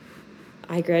after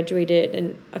I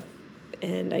graduated,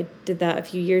 and I did that a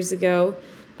few years ago.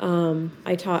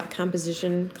 I taught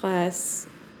composition class,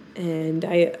 and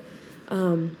I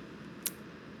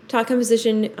taught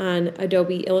composition on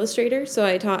Adobe Illustrator. So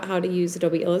I taught how to use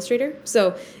Adobe Illustrator.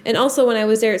 So, and also when I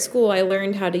was there at school, I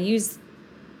learned how to use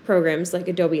programs like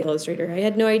Adobe Illustrator. I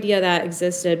had no idea that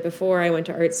existed before I went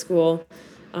to art school.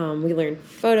 We learned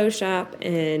Photoshop,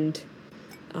 and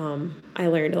I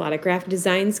learned a lot of graphic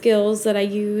design skills that I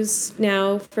use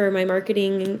now for my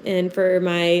marketing and for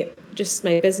my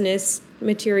business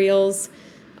materials.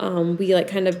 We like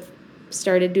kind of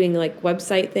started doing like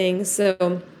website things.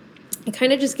 So it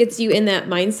kind of just gets you in that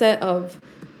mindset of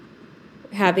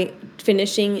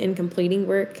finishing and completing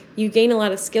work. You gain a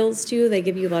lot of skills too. They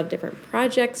give you a lot of different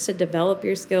projects to develop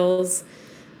your skills.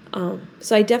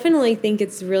 So I definitely think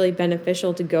it's really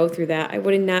beneficial to go through that. I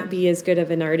would not be as good of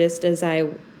an artist as I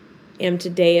am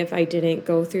today if I didn't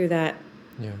go through that,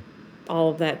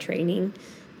 all of that training.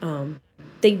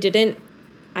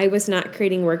 I was not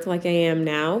creating work like I am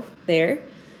now there,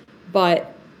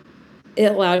 but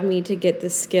it allowed me to get the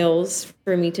skills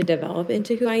for me to develop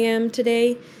into who I am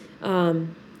today.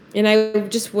 And I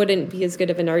just wouldn't be as good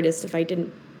of an artist if I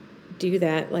didn't do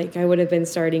that. Like I would have been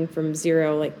starting from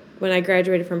zero. Like when I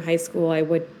graduated from high school,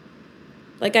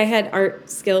 I had art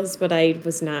skills, but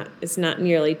it's not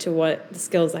nearly to what the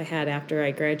skills I had after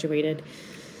I graduated.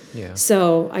 Yeah.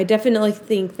 So I definitely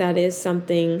think that is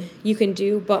something you can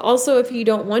do. But also if you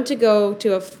don't want to go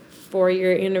to a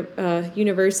 4-year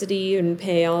university and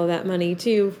pay all of that money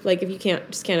too, like if you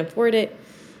can't afford it,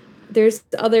 there's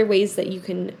other ways that you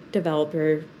can develop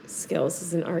your skills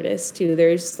as an artist too.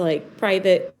 There's like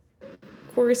private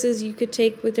courses you could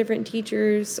take with different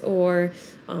teachers, or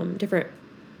different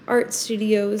art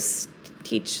studios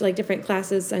teach like different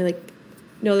classes.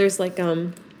 There's like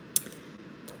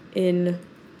in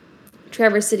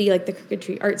Traverse City, like the Crooked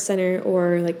Tree Art Center,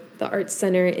 or like the Art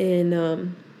Center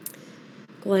in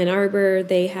Glen Arbor.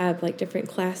 They have like different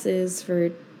classes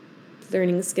for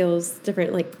learning skills.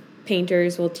 Different like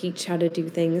painters will teach how to do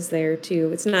things there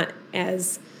too. It's not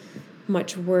as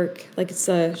much work, like it's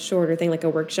a shorter thing, like a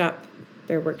workshop.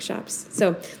 They're workshops.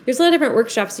 So there's a lot of different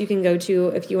workshops you can go to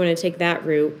if you want to take that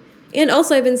route. And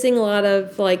also I've been seeing a lot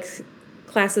of like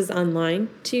classes online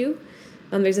too.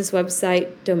 There's this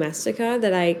website, Domestika,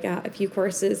 that I got a few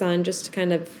courses on just to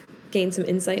kind of gain some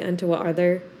insight onto what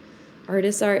other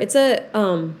artists are. It's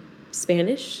a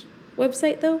Spanish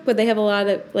website though, but they have a lot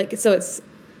of it's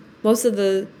most of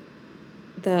the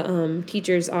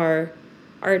teachers are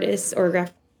artists or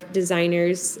graphic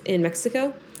designers in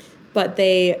Mexico, but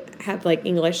they have like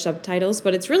English subtitles.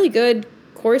 But it's really good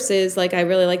courses. Like I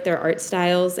really like their art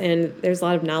styles, and there's a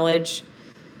lot of knowledge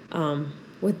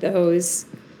with those.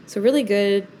 So really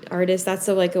good artists. That's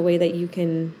a way that you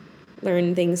can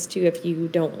learn things too if you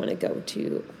don't want to go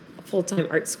to a full-time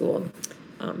art school,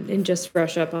 and just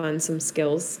brush up on some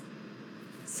skills.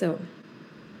 So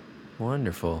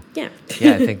wonderful. Yeah.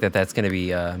 Yeah, I think that's going to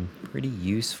be pretty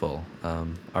useful.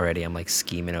 Already I'm like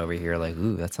scheming over here like,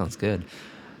 ooh, that sounds good.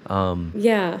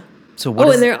 Yeah. So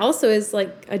and there also is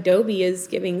like Adobe is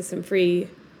giving some free.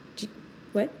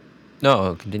 What?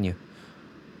 No, continue.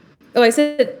 Oh, I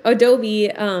said Adobe.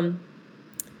 The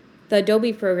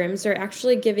Adobe programs are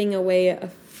actually giving away a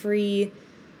free.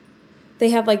 They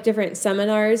have like different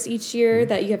seminars each year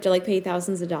that you have to like pay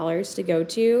thousands of dollars to go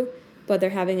to, but they're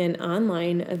having an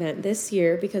online event this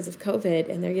year because of COVID,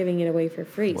 and they're giving it away for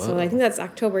free. Whoa. So I think that's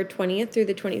October 20th through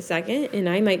the 22nd, and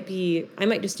I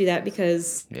might just do that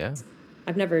because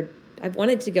I've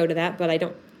wanted to go to that, but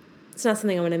it's not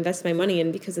something I want to invest my money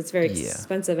in because it's very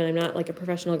expensive, and I'm not like a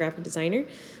professional graphic designer,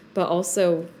 but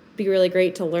also be really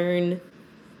great to learn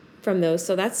from those.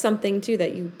 So that's something too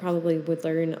that you probably would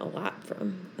learn a lot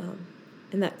from.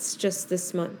 And that's just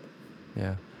this month.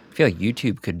 Yeah. I feel like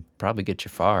YouTube could probably get you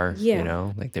far. Yeah. You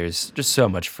know, like there's just so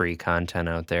much free content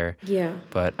out there. Yeah.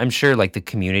 But I'm sure like the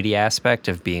community aspect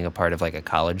of being a part of like a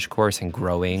college course and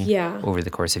growing over the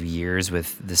course of years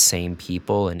with the same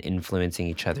people and influencing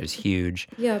each other is huge.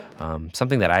 Yep.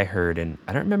 Something that I heard, and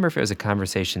I don't remember if it was a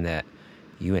conversation that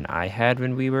you and I had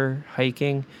when we were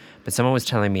hiking, but someone was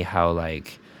telling me how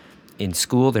like in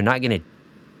school they're not going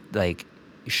to like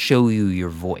show you your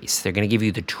voice. They're going to give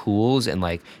you the tools and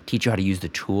like teach you how to use the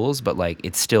tools, but like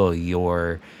it's still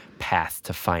your path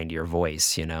to find your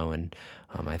voice, you know? And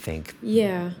I think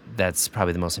Yeah. that's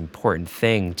probably the most important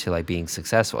thing to like being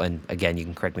successful. And again, you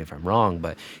can correct me if I'm wrong,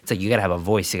 but it's like you got to have a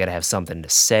voice, you got to have something to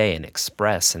say and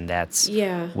express, and that's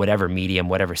Yeah. whatever medium,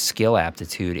 whatever skill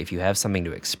aptitude. If you have something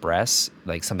to express,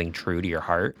 like something true to your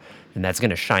heart, then that's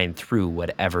going to shine through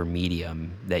whatever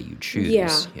medium that you Yeah.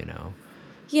 choose, you know.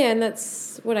 Yeah, and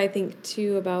that's what I think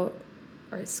too about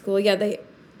art school. Yeah, they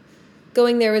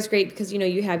going there was great because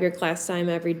you have your class time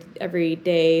every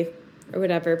day or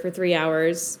whatever for 3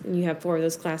 hours, and you have four of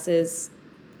those classes,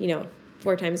 you know,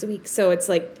 4 times a week. So it's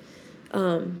like,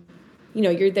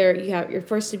 you're there. You're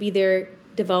forced to be there,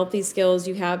 develop these skills.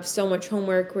 You have so much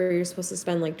homework where you're supposed to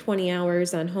spend like 20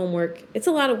 hours on homework. It's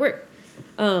a lot of work.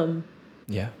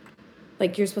 Yeah.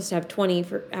 Like you're supposed to have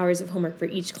hours of homework for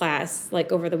each class,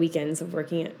 like over the weekends of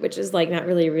working it, which is like not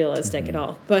really realistic at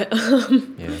all. But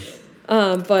Yeah.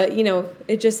 but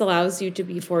it just allows you to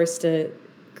be forced to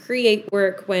create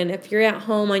work when if you're at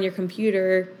home on your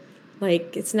computer,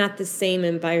 like it's not the same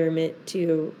environment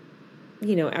to,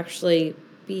 actually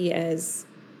be as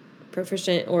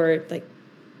proficient or like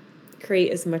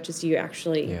create as much as you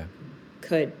actually Yeah.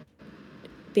 could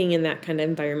being in that kind of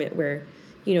environment where,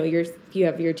 you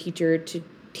have your teacher to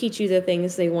teach you the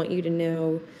things they want you to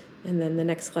know, and then the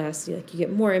next class you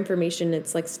get more information.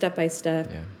 It's like step by step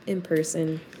Yeah. in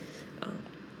person.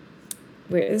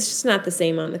 Where it's just not the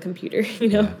same on the computer,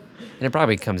 Yeah. And it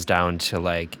probably comes down to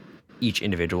like each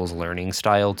individual's learning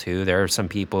style too. There are some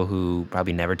people who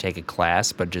probably never take a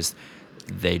class, but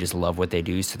they just love what they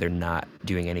do, so they're not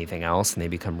doing anything else and they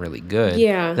become really good.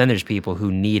 Yeah. Then there's people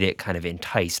who need it kind of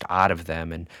enticed out of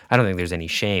them, and I don't think there's any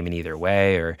shame in either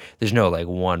way, or there's no like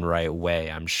one right way,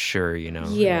 I'm sure,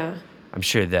 Yeah. I'm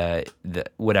sure the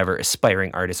whatever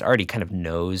aspiring artist already kind of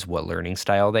knows what learning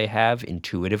style they have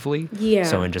intuitively. So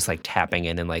Yeah. in just like tapping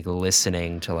in and like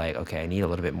listening to like, okay, I need a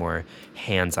little bit more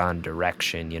hands-on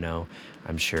direction,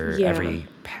 I'm sure Yeah. every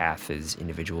path is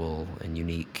individual and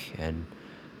unique, and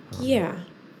Yeah.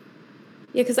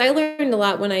 Yeah, because I learned a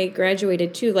lot when I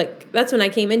graduated too. Like that's when I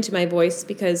came into my voice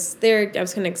because there I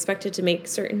was kind of expected to make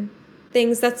certain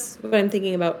things. That's what I'm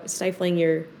thinking about stifling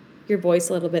your voice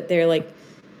a little bit there. Like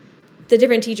the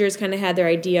different teachers kind of had their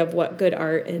idea of what good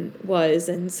art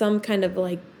and some kind of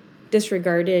like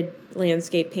disregarded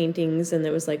landscape paintings, and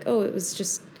it was like, oh,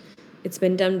 it's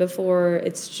been done before.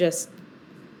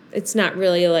 It's not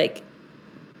really like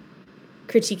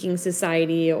critiquing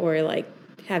society or like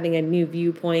having a new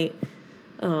viewpoint.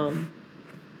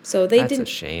 So they that's a didn't.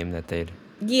 shame that they'd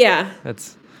Yeah,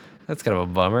 that's that's kind of a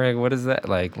bummer. Like, what is that?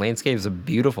 Like, landscape is a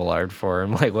beautiful art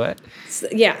form. Like, what?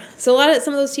 yeah. So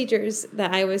some of those teachers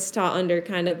that I was taught under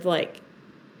kind of like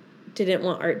didn't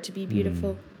want art to be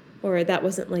beautiful, or that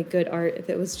wasn't like good art. If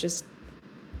it was just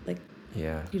like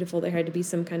Yeah. beautiful, there had to be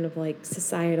some kind of like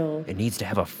societal It needs to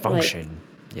have a function.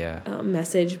 Yeah.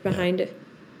 message behind it.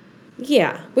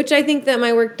 Yeah, which I think that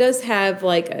my work does have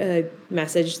like a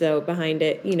message though behind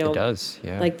it. It does.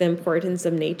 Yeah. Like the importance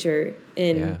of nature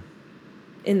yeah.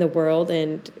 in the world,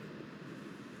 and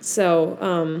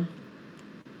so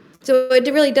so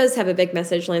it really does have a big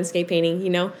message, landscape painting.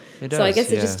 It So I does.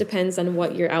 guess it Yeah. just depends on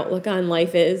what your outlook on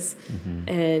life is,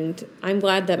 and I'm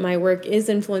glad that my work is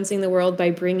influencing the world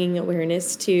by bringing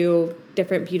awareness to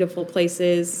different beautiful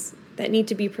places that need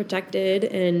to be protected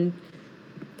and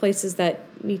places that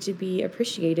need to be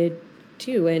appreciated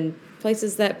too, and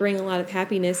places that bring a lot of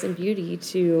happiness and beauty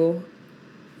to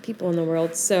people in the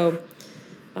world. So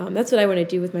that's what I want to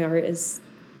do with my art, is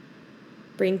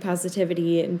bring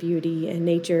positivity and beauty and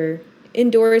nature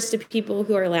indoors to people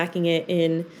who are lacking it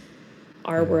in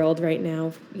our world right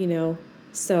now.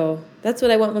 So that's what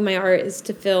I want with my art, is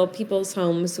to fill people's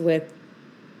homes with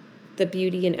the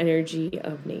beauty and energy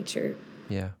of nature.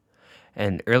 Yeah.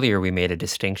 And earlier we made a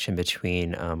distinction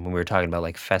between when we were talking about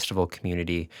like festival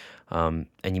community, and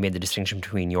you made the distinction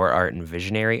between your art and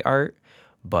visionary art.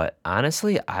 But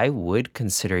honestly, I would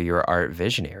consider your art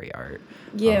visionary art.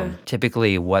 Yeah.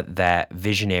 Typically, what that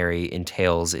visionary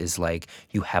entails is like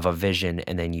you have a vision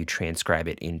and then you transcribe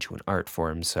it into an art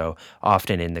form. So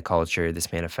often in the culture,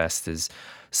 this manifests as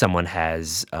someone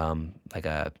has like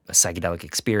a psychedelic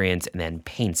experience and then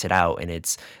paints it out, and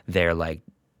it's their like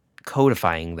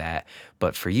codifying that.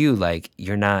 But for you, like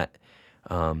you're not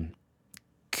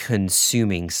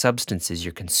consuming substances,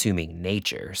 you're consuming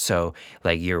nature. So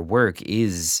like your work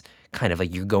is kind of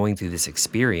like you're going through this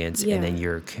experience and Yeah. then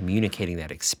you're communicating that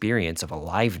experience of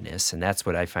aliveness. And that's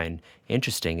what I find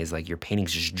interesting is like your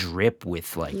paintings just drip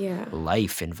with like Yeah.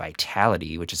 life and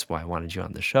vitality, which is why I wanted you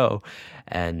on the show.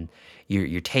 And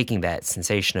you're taking that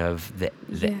sensation of the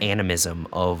Yeah. animism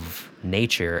of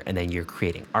nature and then you're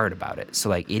creating art about it. So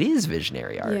like it is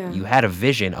visionary art. Yeah. You had a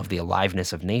vision of the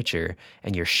aliveness of nature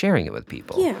and you're sharing it with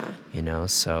people. Yeah.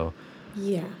 So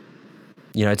Yeah.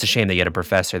 it's a shame that you had a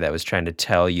professor that was trying to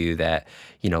tell you that,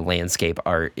 landscape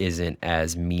art isn't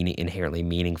as inherently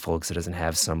meaningful because it doesn't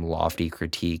have some lofty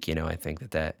critique. I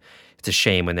think that it's a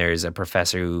shame when there's a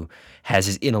professor who has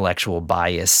his intellectual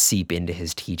bias seep into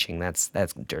his teaching. That's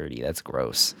dirty. That's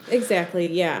gross.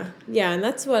 Exactly. Yeah. Yeah. And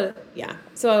that's what, yeah.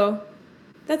 So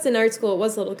that's in art school. It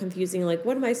was a little confusing. Like,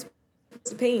 what am I supposed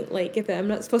to paint? Like, if I'm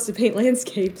not supposed to paint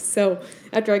landscapes. So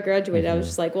after I graduated, I was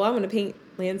just like, well, I'm going to paint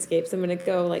landscapes. I'm going to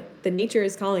go, like, the nature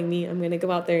is calling me. I'm going to go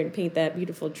out there and paint that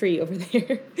beautiful tree over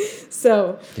there.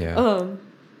 So, Yeah.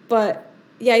 but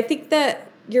yeah, I think that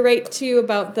you're right too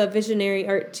about the visionary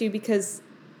art too, because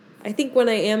I think when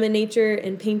I am in nature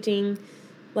and painting,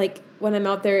 like when I'm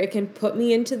out there, it can put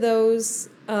me into those,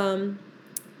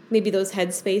 maybe those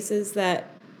headspaces that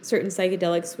certain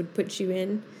psychedelics would put you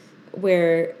in,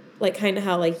 where like kind of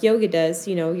how like yoga does,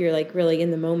 you're like really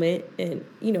in the moment and,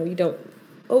 you don't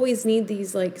always need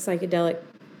these like psychedelic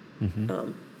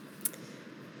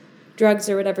drugs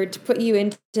or whatever to put you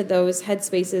into those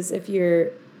headspaces if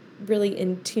you're really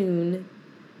in tune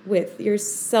with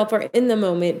yourself or in the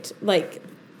moment. Like,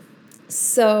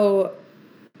 so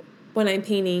when I'm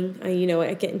painting,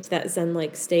 I get into that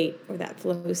Zen-like state or that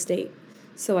flow state.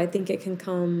 So I think it can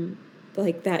come,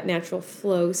 like that natural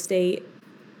flow state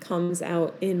comes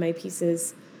out in my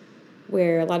pieces,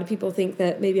 where a lot of people think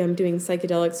that maybe I'm doing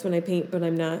psychedelics when I paint, but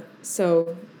I'm not.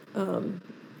 So,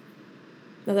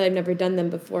 not that I've never done them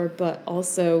before, but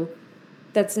also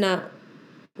that's not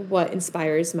what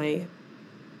inspires my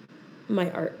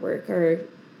artwork, or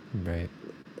Right.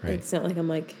 it's not like I'm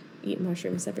like eating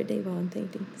mushrooms every day while I'm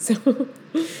painting. So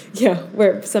yeah,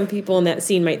 where some people in that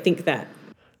scene might think that.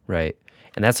 Right.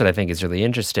 And that's what I think is really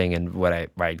interesting. And what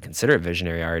I'd consider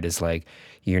visionary art is like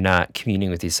you're not communing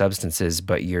with these substances,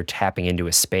 but you're tapping into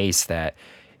a space that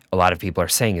a lot of people are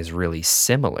saying is really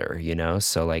similar,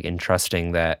 So like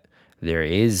entrusting that there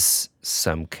is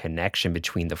some connection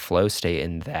between the flow state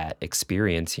and that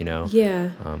experience, Yeah.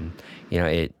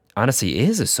 It honestly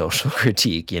is a social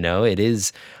critique, it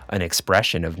is an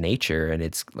expression of nature and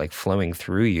it's like flowing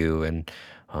through you. And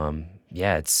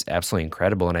yeah, it's absolutely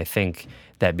incredible. And I think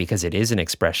that because it is an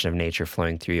expression of nature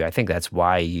flowing through you, I think that's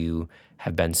why you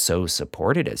have been so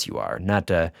supported as you are. Not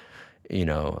to,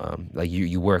 like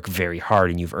you work very hard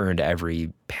and you've earned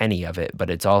every penny of it, but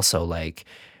it's also like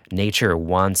nature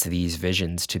wants these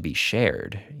visions to be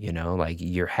shared, like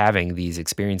you're having these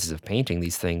experiences of painting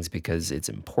these things because it's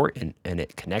important and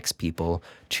it connects people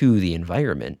to the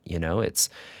environment,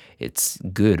 it's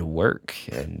good work.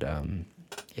 And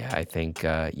yeah, I think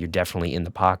you're definitely in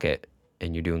the pocket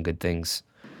and you're doing good things.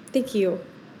 Thank you.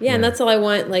 Yeah, and Yeah. that's all I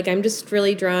want. Like, I'm just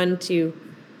really drawn to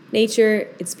nature,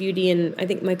 its beauty, and I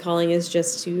think my calling is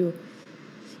just to,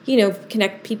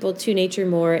 connect people to nature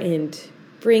more and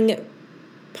bring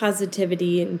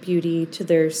positivity and beauty to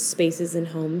their spaces and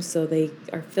homes, so they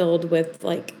are filled with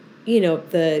like,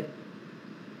 the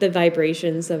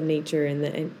vibrations of nature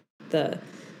and the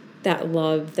that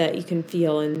love that you can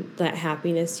feel and that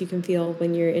happiness you can feel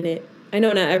when you're in it. I know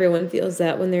not everyone feels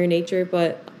that when they're in nature,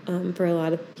 but for a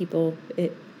lot of people,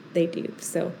 they do.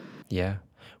 So Yeah.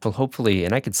 Well, hopefully,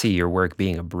 and I could see your work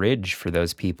being a bridge for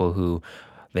those people who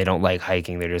they don't like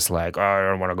hiking. They're just like, oh, I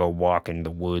don't want to go walk in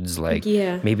the woods. Like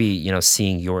yeah, maybe,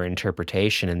 seeing your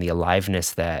interpretation and the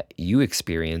aliveness that you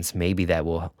experience, maybe that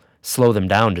will slow them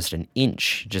down just an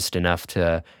inch, just enough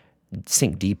to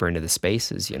sink deeper into the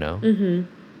spaces.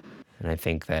 And I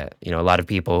think that, a lot of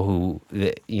people who,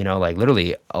 like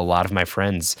literally a lot of my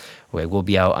friends, like, we'll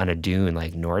be out on a dune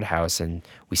like Nordhaus and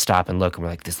we stop and look and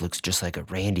we're like, this looks just like a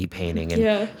Randy painting. And,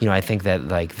 yeah, I think that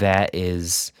like that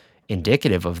is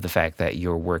indicative of the fact that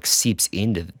your work seeps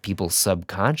into people's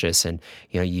subconscious. And,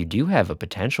 you do have a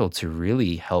potential to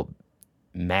really help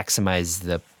maximize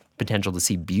the potential to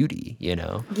see beauty.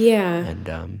 yeah,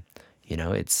 And,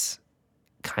 it's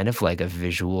kind of like a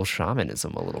visual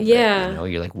shamanism a little bit. yeah,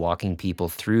 You're like walking people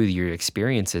through your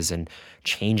experiences and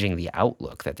changing the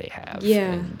outlook that they have.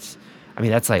 yeah, And I mean,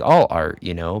 that's like all art,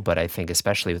 but I think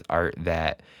especially with art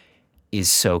that is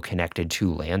so connected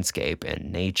to landscape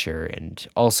and nature and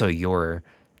also your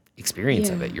experience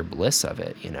of yeah. it, your bliss of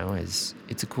it, is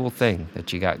it's a cool thing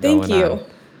that you got Thank going you. on.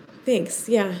 Thanks.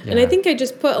 Yeah, and I Yeah. think I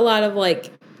just put a lot of like,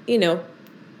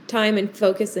 time and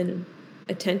focus and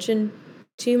attention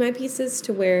to my pieces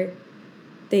to where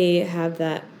they have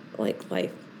that like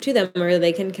life to them, or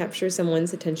they can capture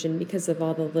someone's attention because of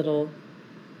all the little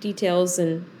details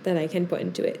and that I can put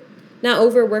into it. Not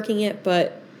overworking it,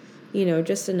 but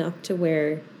just enough to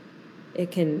where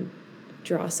it can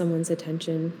draw someone's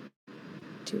attention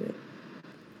to it.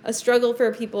 A struggle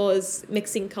for people is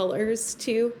mixing colors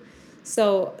too.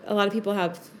 So a lot of people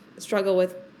have struggle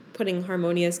with putting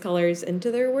harmonious colors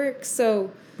into their work.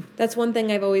 So that's one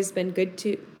thing I've always been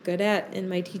good at. And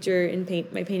my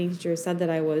painting teacher said that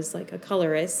I was like a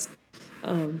colorist,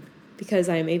 because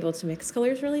I'm able to mix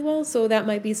colors really well. So that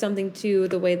might be something too.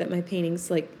 The way that my paintings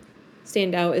like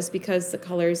stand out is because the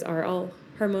colors are all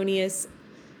harmonious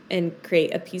and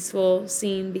create a peaceful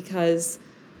scene because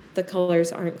the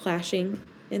colors aren't clashing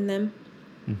in them.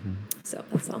 So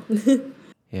that's all.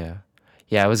 Yeah.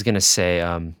 Yeah, I was gonna say,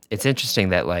 it's interesting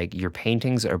that like your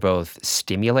paintings are both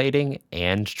stimulating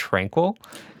and tranquil.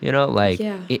 Like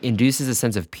Yeah. it induces a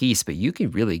sense of peace, but you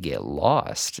can really get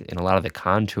lost in a lot of the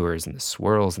contours and the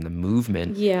swirls and the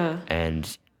movement. Yeah.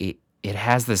 And it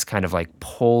has this kind of like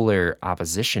polar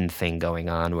opposition thing going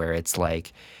on where it's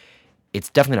like it's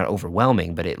definitely not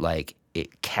overwhelming, but it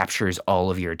captures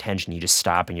all of your attention. You just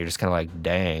stop and you're just kind of like,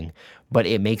 dang. But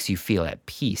it makes you feel at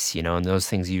peace, and those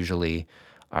things usually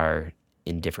are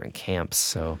in different camps.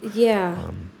 So, Yeah.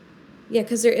 Yeah,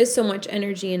 because there is so much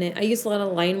energy in it. I use a lot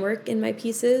of line work in my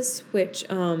pieces, which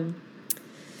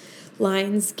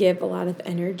lines give a lot of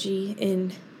energy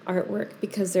in artwork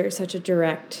because they're such a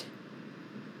direct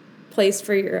place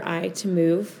for your eye to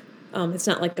move. It's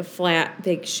not like a flat,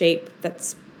 big shape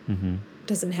that's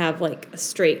doesn't have like a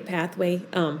straight pathway.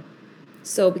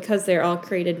 So because they're all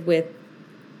created with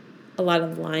a lot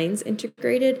of lines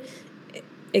integrated,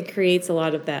 it creates a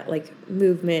lot of that like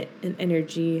movement and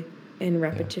energy and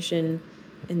repetition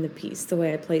in the piece, the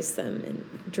way I place them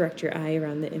and direct your eye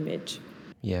around the image.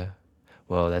 yeah.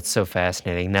 Whoa, that's so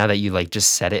fascinating. Now that you like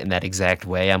just said it in that exact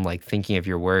way, I'm like thinking of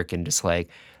your work and just like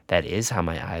that is how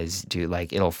my eyes do.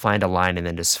 Like it'll find a line and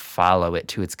then just follow it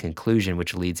to its conclusion,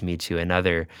 which leads me to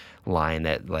another line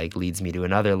that like leads me to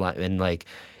another line. And like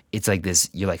it's like this,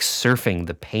 you're like surfing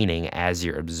the painting as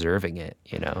you're observing it,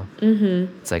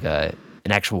 It's like an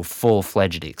actual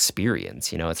full-fledged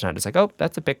experience, It's not just like, oh,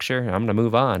 that's a picture, I'm gonna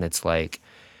move on. It's like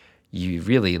you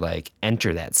really like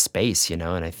enter that space, and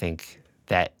I think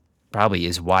that probably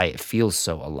is why it feels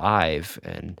so alive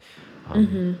and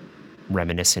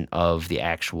reminiscent of the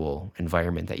actual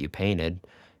environment that you painted,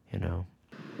 you know.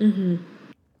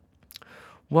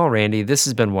 Well, Randy, this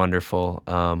has been wonderful.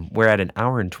 We're at an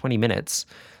hour and 20 minutes.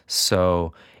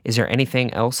 So, is there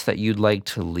anything else that you'd like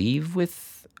to leave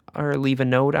with or leave a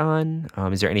note on?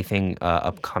 Is there anything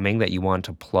upcoming that you want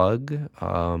to plug?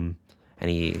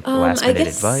 Any last I minute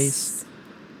advice?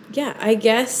 guess, yeah, I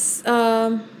guess,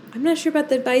 I'm not sure about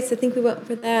the advice. I think we went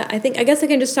for that. I guess I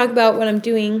can just talk about what I'm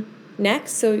doing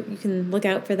next, so you can look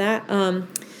out for that.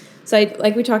 So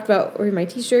like we talked about, were my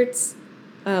t-shirts.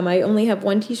 I only have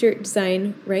one t-shirt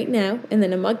design right now, and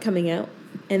then a mug coming out,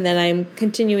 and then I'm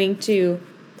continuing to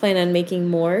plan on making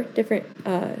more different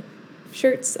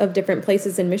shirts of different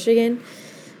places in Michigan.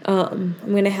 I'm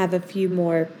going to have a few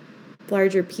more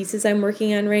larger pieces I'm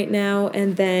working on right now,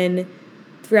 and then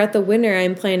throughout the winter,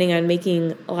 I'm planning on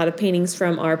making a lot of paintings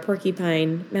from our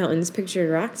Porcupine Mountains Pictured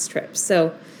Rocks trip.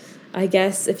 So I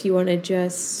guess if you want to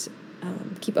just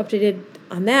keep updated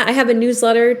on that, I have a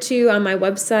newsletter too on my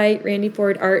website,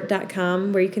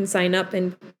 randyfordart.com, where you can sign up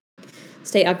and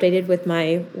stay updated with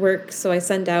my work. So I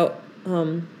send out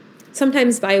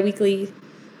sometimes bi-weekly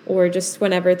or just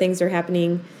whenever things are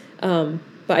happening. But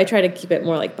I try to keep it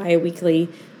more like bi-weekly.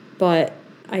 But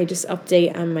I just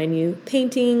update on my new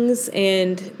paintings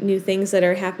and new things that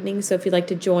are happening. So if you'd like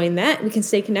to join that, we can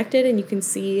stay connected and you can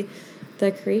see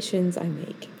the creations I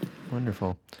make.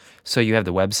 Wonderful. So you have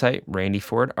the website, Randy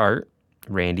Ford Art,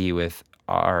 Randy with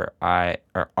RANDI,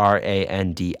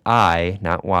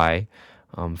 not Y,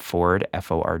 Ford,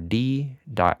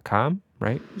 FORD.com,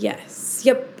 right? Yes.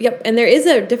 Yep. And there is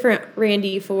a different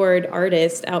Randy Ford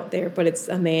artist out there, but it's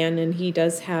a man and he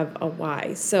does have a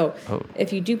Y. So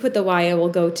if you do put the Y, it will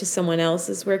go to someone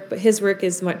else's work, but his work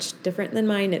is much different than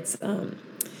mine. It's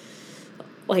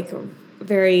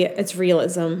it's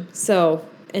realism. So,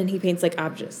 and he paints like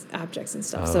objects and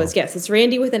stuff. So it's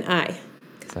Randy with an I.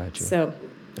 Gotcha. So.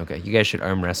 Okay, you guys should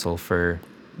arm wrestle for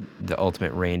the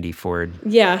ultimate Randy Ford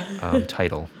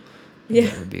title. Yeah.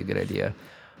 That would be a good idea.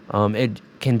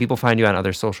 Can people find you on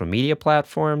other social media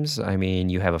platforms? I mean,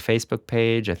 you have a Facebook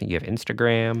page. I think you have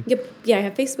Instagram. Yep. Yeah, I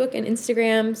have Facebook and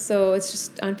Instagram. So it's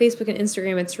just on Facebook and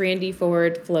Instagram, it's Randy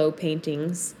Ford Flow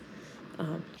Paintings.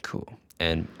 Cool.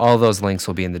 And all those links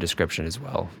will be in the description as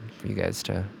well for you guys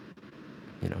to,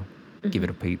 give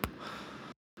it a peep.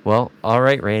 Well, all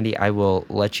right, Randy, I will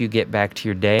let you get back to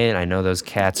your day. And I know those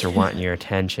cats are wanting your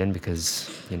attention because,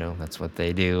 that's what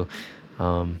they do.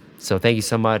 So thank you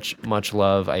so much. Much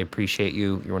love. I appreciate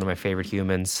you. You're one of my favorite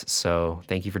humans. So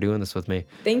thank you for doing this with me.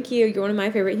 Thank you. You're one of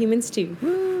my favorite humans, too.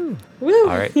 Woo! Woo!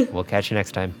 All right. We'll catch you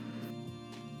next time.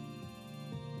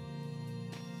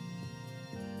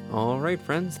 All right,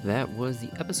 friends, that was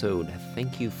the episode.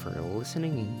 Thank you for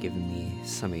listening and giving me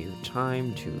some of your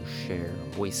time to share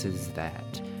voices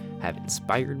that have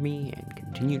inspired me and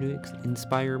continue to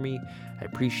inspire me. I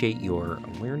appreciate your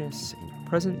awareness and your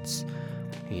presence.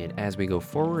 And as we go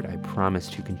forward, I promise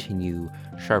to continue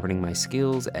sharpening my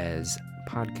skills as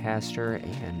podcaster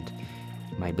and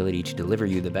my ability to deliver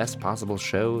you the best possible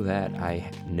show that I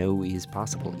know is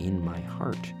possible in my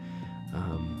heart.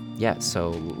 So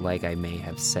like I may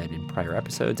have said in prior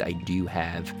episodes, I do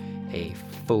have a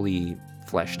fully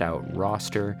fleshed out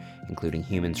roster, including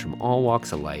humans from all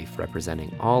walks of life,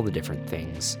 representing all the different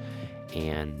things.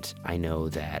 And I know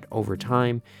that over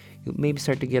time, you'll maybe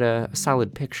start to get a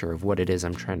solid picture of what it is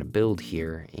I'm trying to build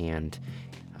here. And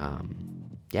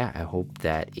I hope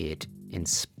that it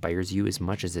inspires you as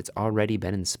much as it's already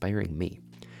been inspiring me.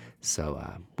 So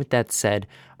with that said,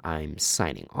 I'm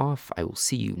signing off. I will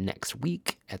see you next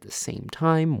week at the same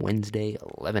time, Wednesday,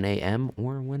 11 a.m.,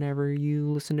 or whenever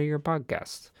you listen to your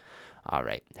podcasts. All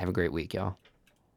right. Have a great week, y'all.